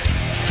number.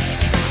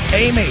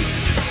 Amy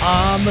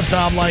on the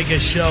Tom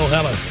Leykis Show.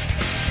 Hello.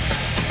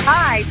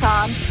 Hi,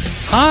 Tom.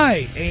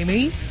 Hi,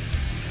 Amy.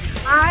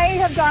 I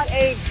have got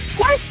a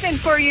question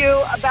for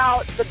you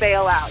about the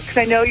bailout, because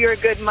I know you're a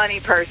good money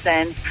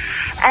person.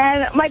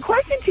 And my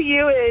question to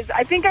you is,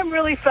 I think I'm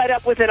really fed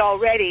up with it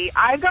already.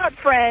 I've got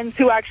friends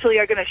who actually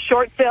are going to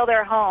short sale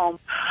their home.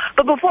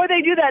 But before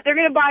they do that, they're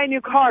going to buy a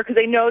new car because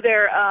they know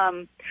their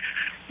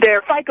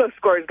FICO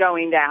score is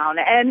going down.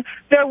 And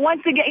they're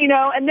once again, you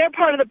know, and they're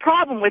part of the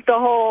problem with the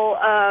whole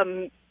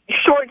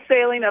short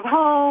selling of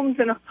homes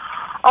and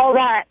all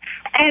that.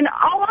 And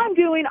all I'm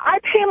doing, I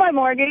pay my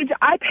mortgage,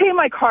 I pay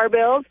my car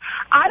bills.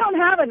 I don't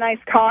have a nice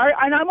car,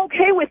 and I'm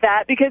okay with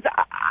that because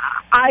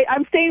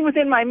I'm staying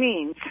within my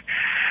means.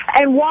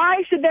 And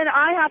why should then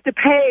I have to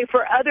pay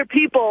for other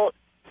people,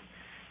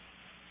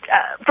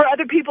 for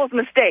other people's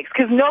mistakes?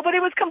 Because nobody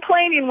was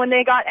complaining when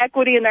they got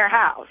equity in their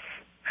house.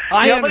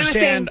 I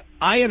understand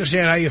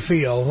how you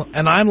feel,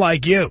 and I'm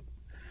like you.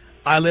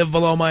 I live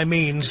below my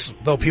means,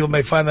 though people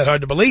may find that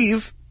hard to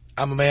believe.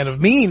 I'm a man of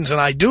means,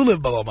 and I do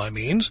live below my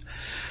means.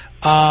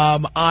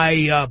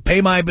 I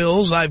pay my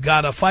bills. I've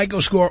got a FICO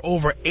score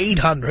over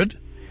 800.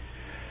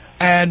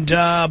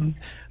 And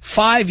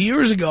 5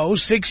 years ago,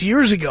 6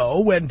 years ago,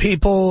 when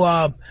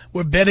people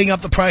were bidding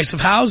up the price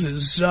of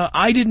houses,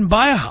 I didn't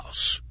buy a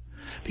house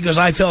because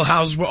I felt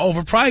houses were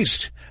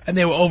overpriced. And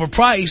they were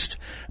overpriced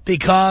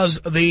because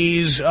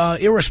these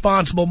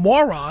irresponsible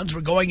morons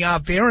were going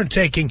out there and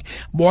taking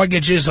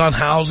mortgages on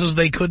houses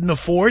they couldn't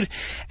afford,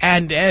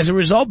 and as a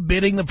result,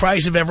 bidding the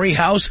price of every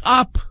house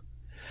up.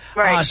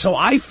 Right. So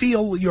I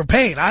feel your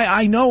pain.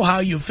 I know how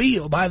you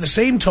feel. By the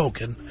same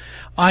token,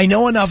 I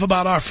know enough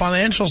about our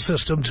financial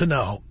system to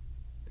know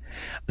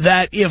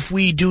that if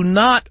we do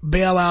not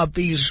bail out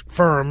these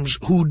firms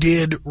who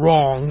did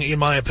wrong, in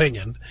my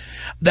opinion,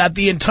 that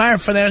the entire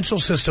financial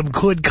system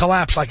could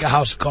collapse like a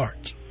house of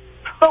cards.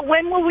 But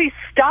when will we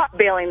stop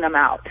bailing them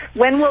out?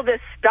 When will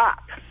this stop?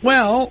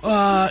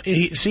 Well,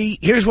 see,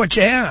 here's what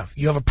you have.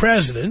 You have a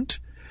president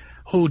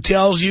who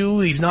tells you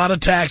he's not a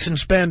tax and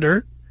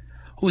spender,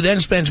 who then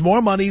spends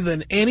more money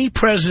than any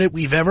president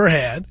we've ever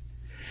had.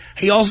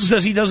 He also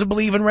says he doesn't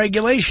believe in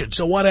regulation.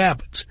 So what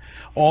happens?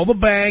 All the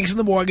banks and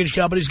the mortgage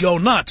companies go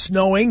nuts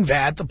knowing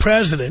that the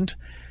president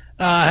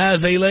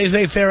has a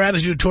laissez-faire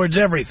attitude towards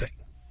everything.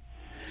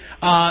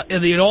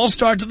 And it all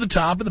starts at the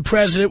top, and the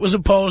president was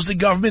opposed to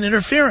government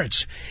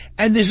interference.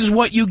 And this is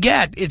what you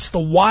get. It's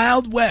the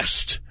Wild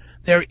West.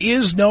 There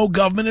is no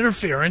government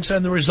interference,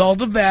 and the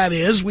result of that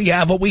is we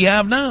have what we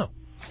have now.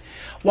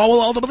 What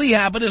will ultimately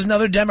happen is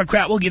another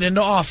Democrat will get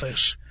into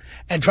office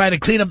and try to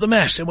clean up the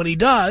mess. And when he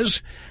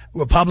does,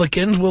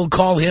 Republicans will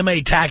call him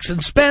a tax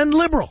and spend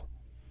liberal.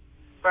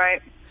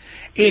 Right.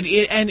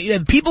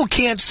 And people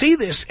can't see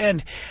this,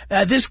 and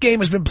this game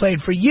has been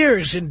played for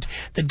years, and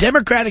the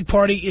Democratic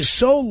Party is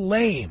so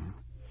lame.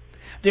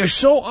 They're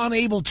so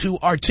unable to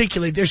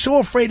articulate. They're so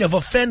afraid of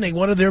offending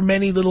one of their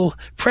many little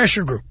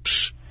pressure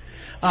groups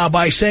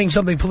by saying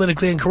something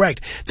politically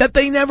incorrect that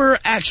they never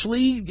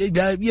actually,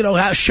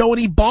 show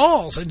any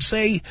balls and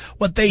say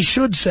what they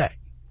should say.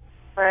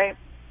 Right.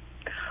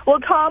 Well,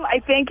 Tom,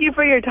 I thank you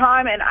for your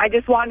time, and I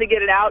just wanted to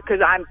get it out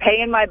because I'm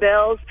paying my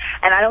bills,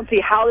 and I don't see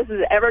how this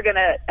is ever going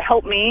to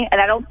help me,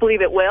 and I don't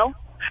believe it will.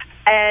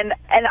 And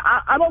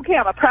I'm okay.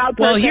 I'm a proud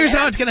person. Well, here's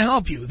how it's going to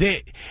help you.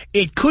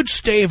 It could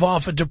stave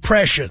off a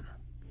depression.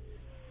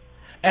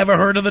 Ever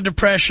heard of the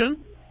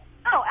Depression?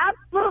 Oh,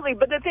 absolutely.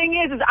 But the thing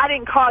is I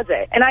didn't cause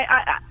it, and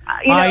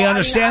I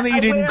understand that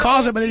you didn't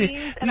cause it, but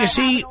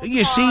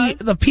you see,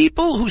 the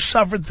people who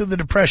suffered through the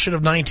Depression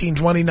of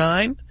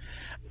 1929,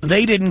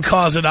 they didn't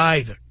cause it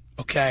either.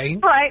 Okay.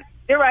 Right.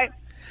 You're right.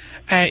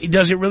 And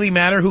does it really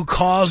matter who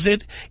caused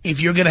it if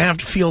you're going to have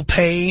to feel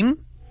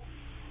pain?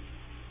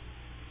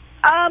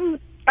 Yeah,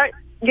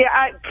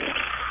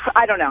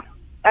 I don't know.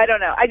 I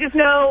don't know. I just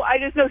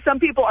know some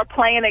people are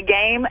playing a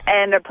game,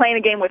 and they're playing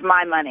a game with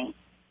my money.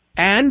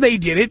 And they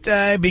did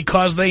it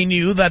because they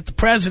knew that the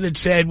president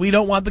said, we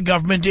don't want the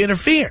government to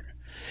interfere.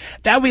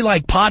 That would be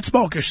like pot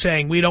smokers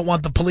saying, we don't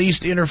want the police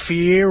to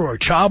interfere, or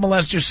child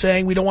molesters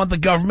saying, we don't want the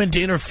government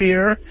to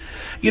interfere.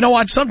 You know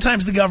what?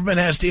 Sometimes the government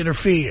has to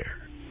interfere.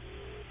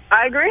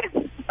 I agree.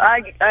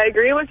 I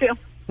agree with you.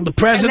 The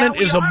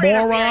president is a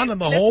moron, and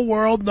the whole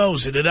world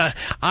knows it. And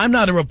I'm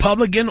not a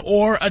Republican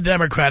or a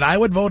Democrat. I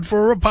would vote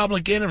for a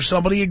Republican if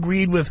somebody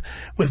agreed with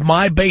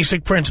my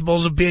basic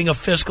principles of being a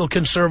fiscal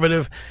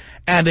conservative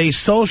and a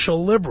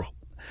social liberal.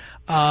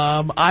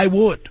 I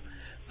would.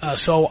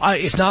 So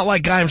it's not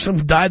like I'm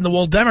some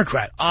dyed-in-the-wool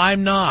Democrat.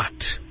 I'm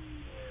not.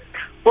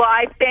 Well,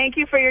 I thank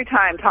you for your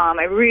time, Tom.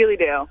 I really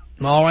do.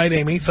 All right,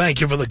 Amy.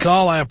 Thank you for the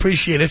call. I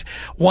appreciate it.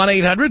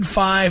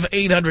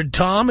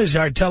 1-800-5800-TOM is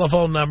our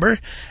telephone number.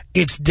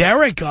 It's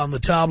Derek on the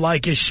Tom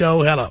Leykis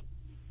Show. Hello.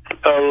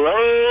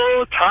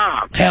 Hello,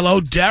 Tom.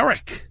 Hello,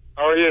 Derek.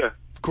 How are you?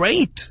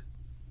 Great.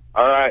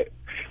 All right.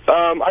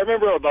 I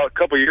remember about a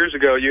couple years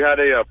ago you had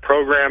a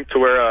program to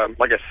where,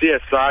 like a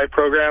CSI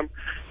program,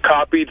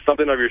 copied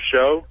something of your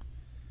show.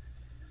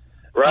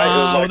 Right?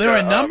 Oh, there are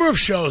a number of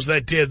shows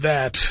that did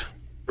that.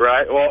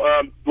 Right.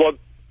 Well,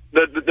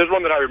 there's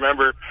one that I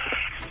remember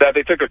that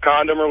they took a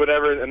condom or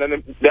whatever, and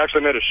then they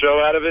actually made a show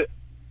out of it.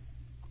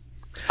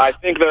 I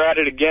think they're at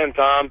it again,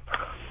 Tom.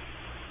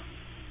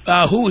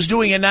 Who's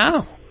doing it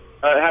now?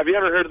 Have you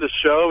ever heard of the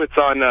show? It's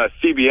on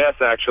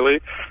CBS, actually,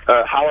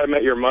 How I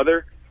Met Your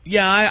Mother.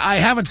 Yeah, I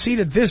haven't seen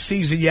it this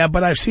season yet,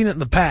 but I've seen it in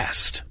the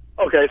past.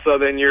 Okay, so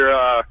then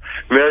you're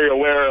very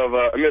aware of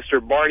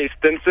Mr. Barney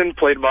Stinson,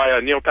 played by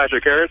Neil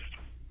Patrick Harris?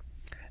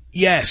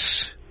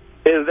 Yes.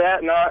 Is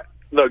that not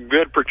the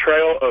good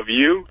portrayal of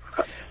you?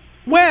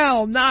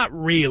 Well, not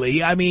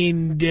really. I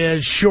mean,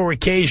 sure,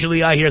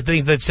 occasionally I hear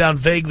things that sound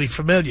vaguely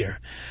familiar.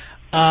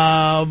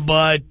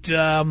 But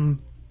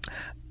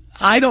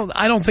I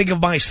don't think of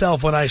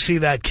myself when I see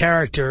that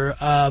character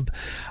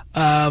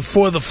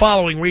for the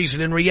following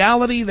reason. In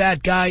reality,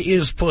 that guy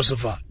is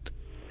pussified.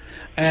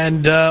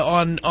 And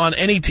on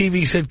any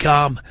TV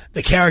sitcom,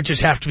 the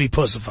characters have to be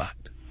pussified.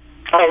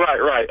 Oh,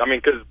 right. I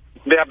mean, because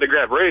they have to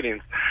grab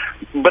ratings.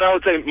 But I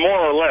would say more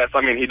or less.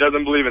 I mean, he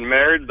doesn't believe in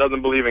marriage,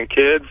 doesn't believe in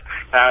kids,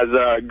 has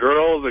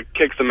girls that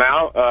kicks them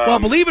out. Well,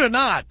 believe it or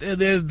not,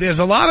 there's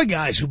a lot of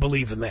guys who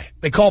believe in that.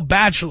 They call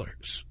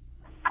bachelors.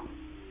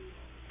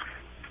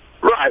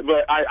 Right,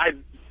 but I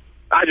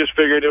just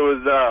figured it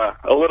was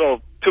a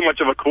little too much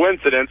of a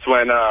coincidence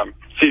when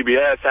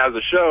CBS has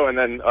a show and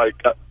then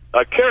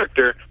a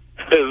character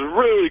is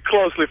really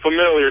closely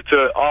familiar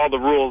to all the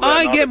rules.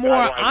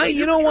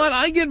 You know what?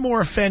 I get more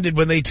offended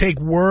when they take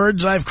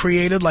words I've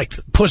created, like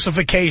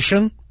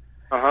pussification,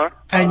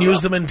 and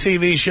use them in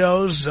TV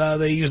shows.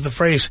 They use the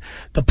phrase,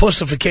 the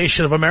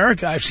pussification of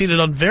America. I've seen it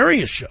on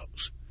various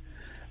shows.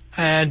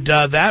 And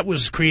that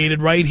was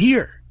created right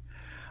here.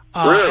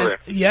 Really?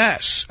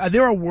 Yes.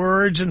 There are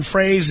words and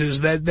phrases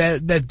that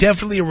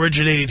definitely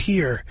originated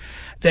here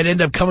that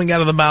end up coming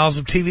out of the mouths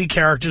of TV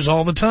characters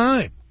all the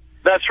time.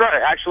 That's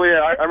right. Actually,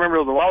 I remember it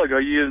was a while ago.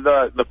 You used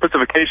the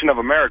pussification of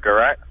America,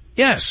 right?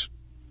 Yes.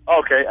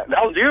 Okay. That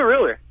was you,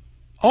 really?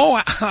 Oh,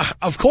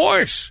 of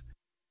course.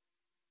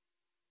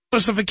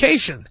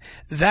 Pussification.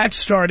 That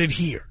started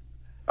here.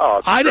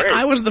 Oh, that's great.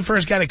 I wasn't the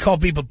first guy to call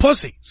people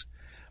pussies.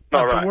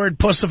 But the word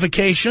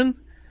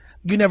pussification,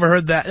 you never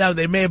heard that. Now,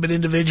 there may have been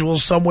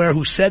individuals somewhere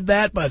who said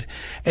that, but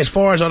as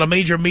far as on a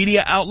major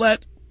media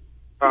outlet,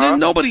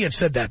 nobody had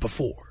said that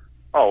before.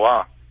 Oh,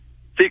 wow.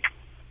 See,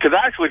 because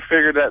I actually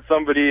figured that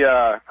somebody,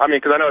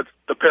 because I know it's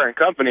the parent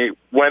company,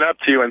 went up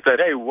to you and said,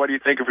 hey, what do you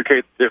think if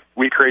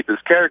we create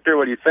this character?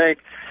 What do you think?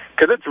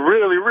 Because it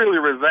really, really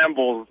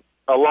resembles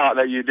a lot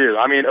that you do.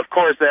 I mean, of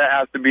course, that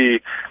has to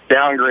be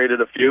downgraded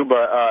a few,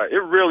 but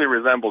it really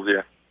resembles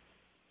you.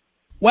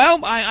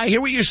 Well, I hear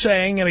what you're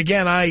saying, and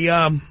again,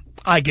 I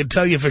can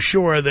tell you for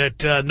sure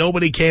that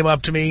nobody came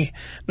up to me,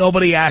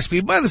 nobody asked me.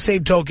 By the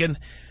same token,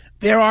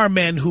 there are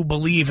men who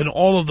believe in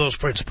all of those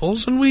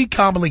principles, and we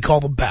commonly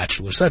call them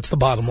bachelors. That's the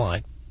bottom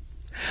line.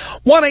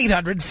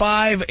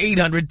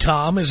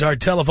 1-800-5800-TOM is our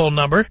telephone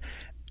number.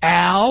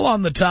 Al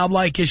on the Tom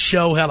Leykis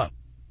show. Hello.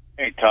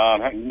 Hey,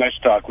 Tom. Nice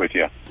to talk with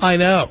you. I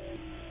know.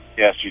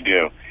 Yes, you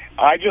do.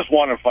 I just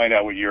want to find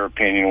out what your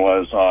opinion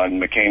was on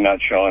McCain not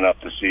showing up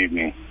this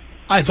evening.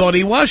 I thought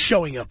he was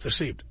showing up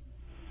this evening.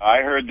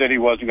 I heard that he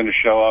wasn't going to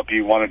show up.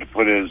 He wanted to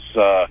put his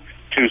 2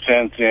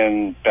 cents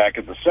in back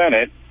at the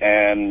Senate,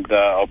 and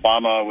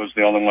Obama was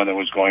the only one that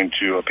was going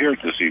to appear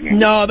this evening.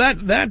 No,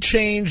 that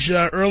changed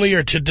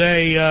earlier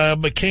today.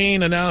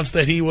 McCain announced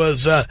that he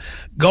was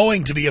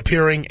going to be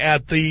appearing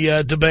at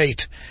the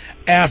debate,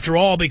 after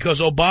all, because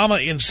Obama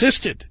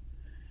insisted.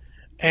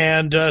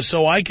 And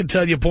so I can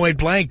tell you point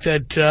blank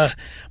that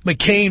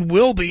McCain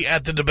will be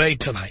at the debate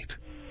tonight.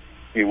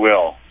 He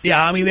will.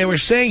 Yeah, I mean, they were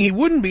saying he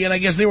wouldn't be, and I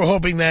guess they were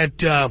hoping that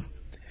that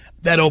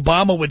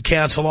Obama would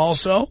cancel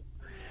also.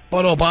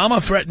 But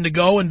Obama threatened to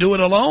go and do it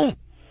alone.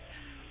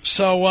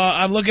 So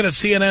I'm looking at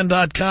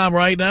CNN.com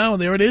right now,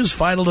 and there it is.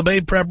 Final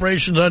debate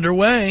preparations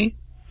underway.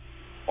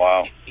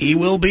 Wow. He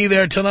will be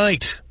there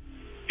tonight.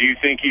 Do you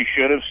think he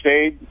should have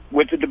stayed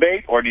with the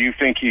debate, or do you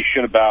think he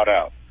should have bowed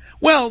out?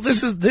 Well,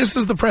 this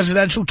is the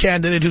presidential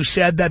candidate who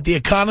said that the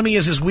economy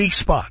is his weak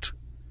spot.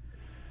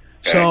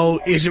 Okay. So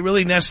is it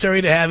really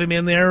necessary to have him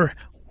in there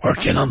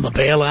working on the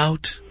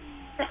bailout?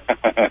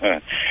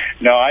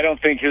 No, I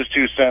don't think his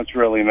 2 cents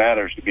really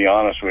matters, to be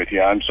honest with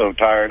you. I'm so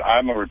tired.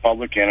 I'm a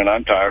Republican, and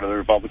I'm tired of the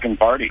Republican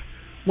Party.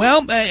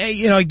 Well,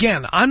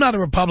 again, I'm not a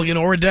Republican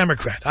or a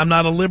Democrat. I'm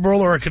not a liberal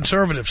or a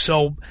conservative.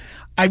 So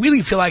I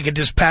really feel like a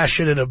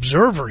dispassionate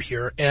observer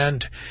here.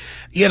 And,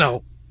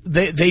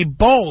 they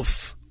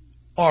both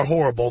are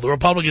horrible, the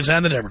Republicans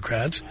and the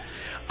Democrats.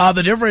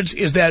 The difference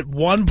is that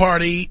one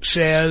party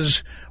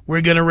says,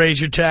 we're going to raise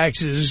your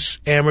taxes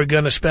and we're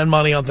going to spend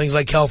money on things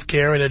like health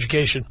care and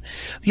education.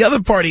 The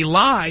other party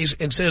lies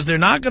and says they're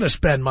not going to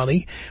spend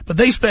money, but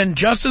they spend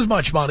just as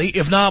much money,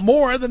 if not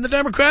more, than the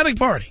Democratic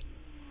Party.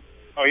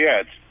 Oh,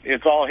 yeah,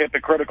 it's all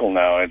hypocritical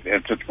now.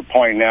 It's at the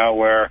point now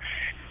where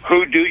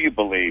who do you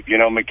believe?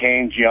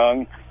 McCain's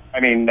young.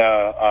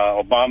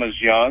 Obama's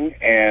young,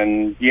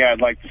 and, yeah,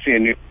 I'd like to see a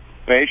new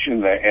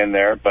innovation in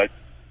there, but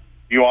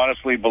you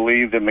honestly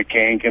believe that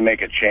McCain can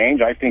make a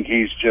change? I think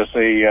he's just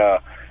a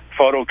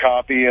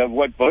photocopy of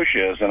what Bush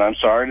is, and I'm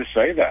sorry to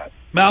say that.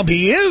 Well,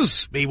 he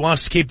is. He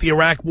wants to keep the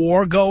Iraq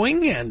war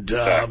going, and,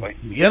 exactly.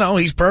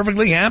 He's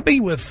perfectly happy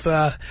with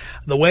the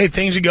way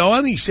things are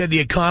going. He said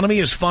the economy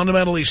is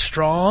fundamentally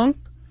strong,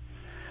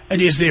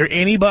 And is there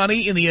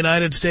anybody in the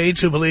United States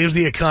who believes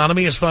the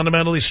economy is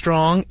fundamentally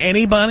strong?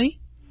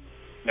 Anybody?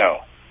 No.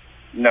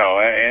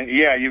 And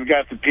yeah, you've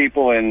got the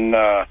people in,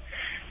 the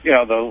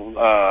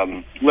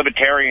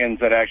libertarians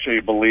that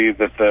actually believe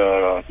that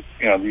the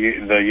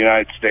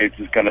United States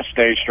is going to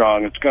stay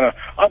strong.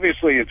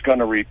 Obviously it's going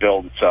to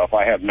rebuild itself.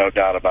 I have no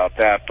doubt about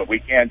that, but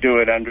we can't do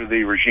it under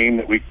the regime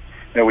that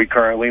we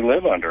currently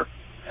live under.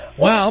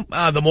 Well,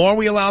 the more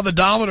we allow the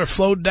dollar to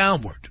float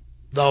downward,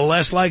 the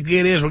less likely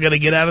it is we're going to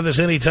get out of this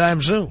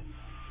anytime soon.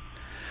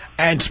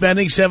 And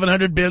spending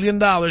 $700 billion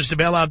to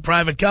bail out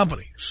private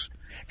companies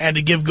and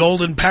to give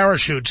golden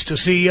parachutes to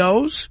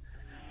CEOs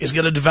is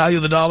going to devalue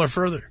the dollar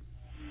further.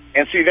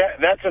 And see,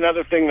 that's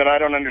another thing that I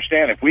don't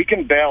understand. If we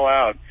can bail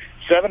out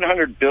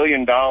 $700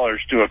 billion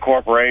to a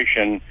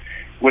corporation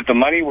with the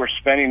money we're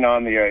spending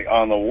on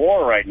the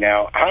war right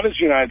now, how does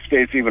the United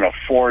States even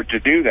afford to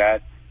do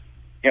that?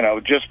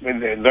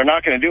 They're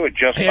not going to do it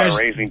just by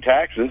raising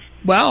taxes.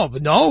 Well,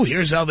 no,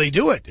 here's how they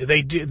do it.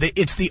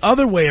 It's the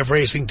other way of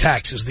raising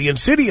taxes, the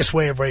insidious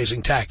way of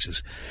raising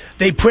taxes.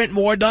 They print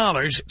more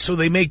dollars, so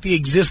they make the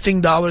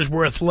existing dollars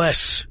worth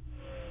less.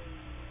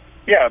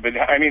 Yeah, but,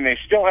 I mean, they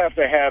still have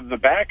to have the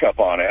backup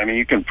on it. I mean,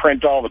 you can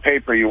print all the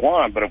paper you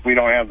want, but if we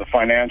don't have the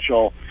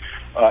financial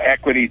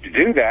equity to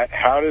do that,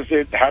 how does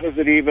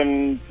it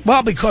even...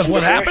 Well, because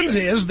what happens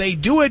is they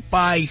do it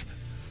by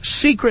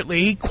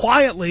secretly,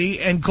 quietly,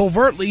 and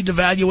covertly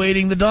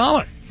devaluating the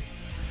dollar.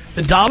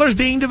 The dollar's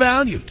being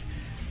devalued.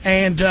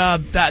 And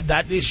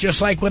that is just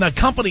like when a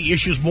company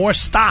issues more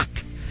stock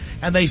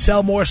and they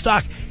sell more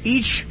stock.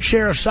 Each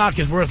share of stock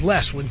is worth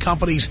less when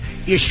companies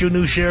issue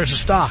new shares of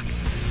stock.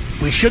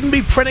 We shouldn't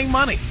be printing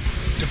money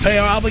to pay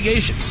our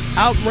obligations.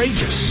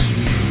 Outrageous.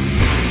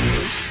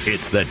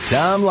 It's the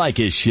Tom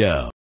Leykis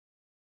Show.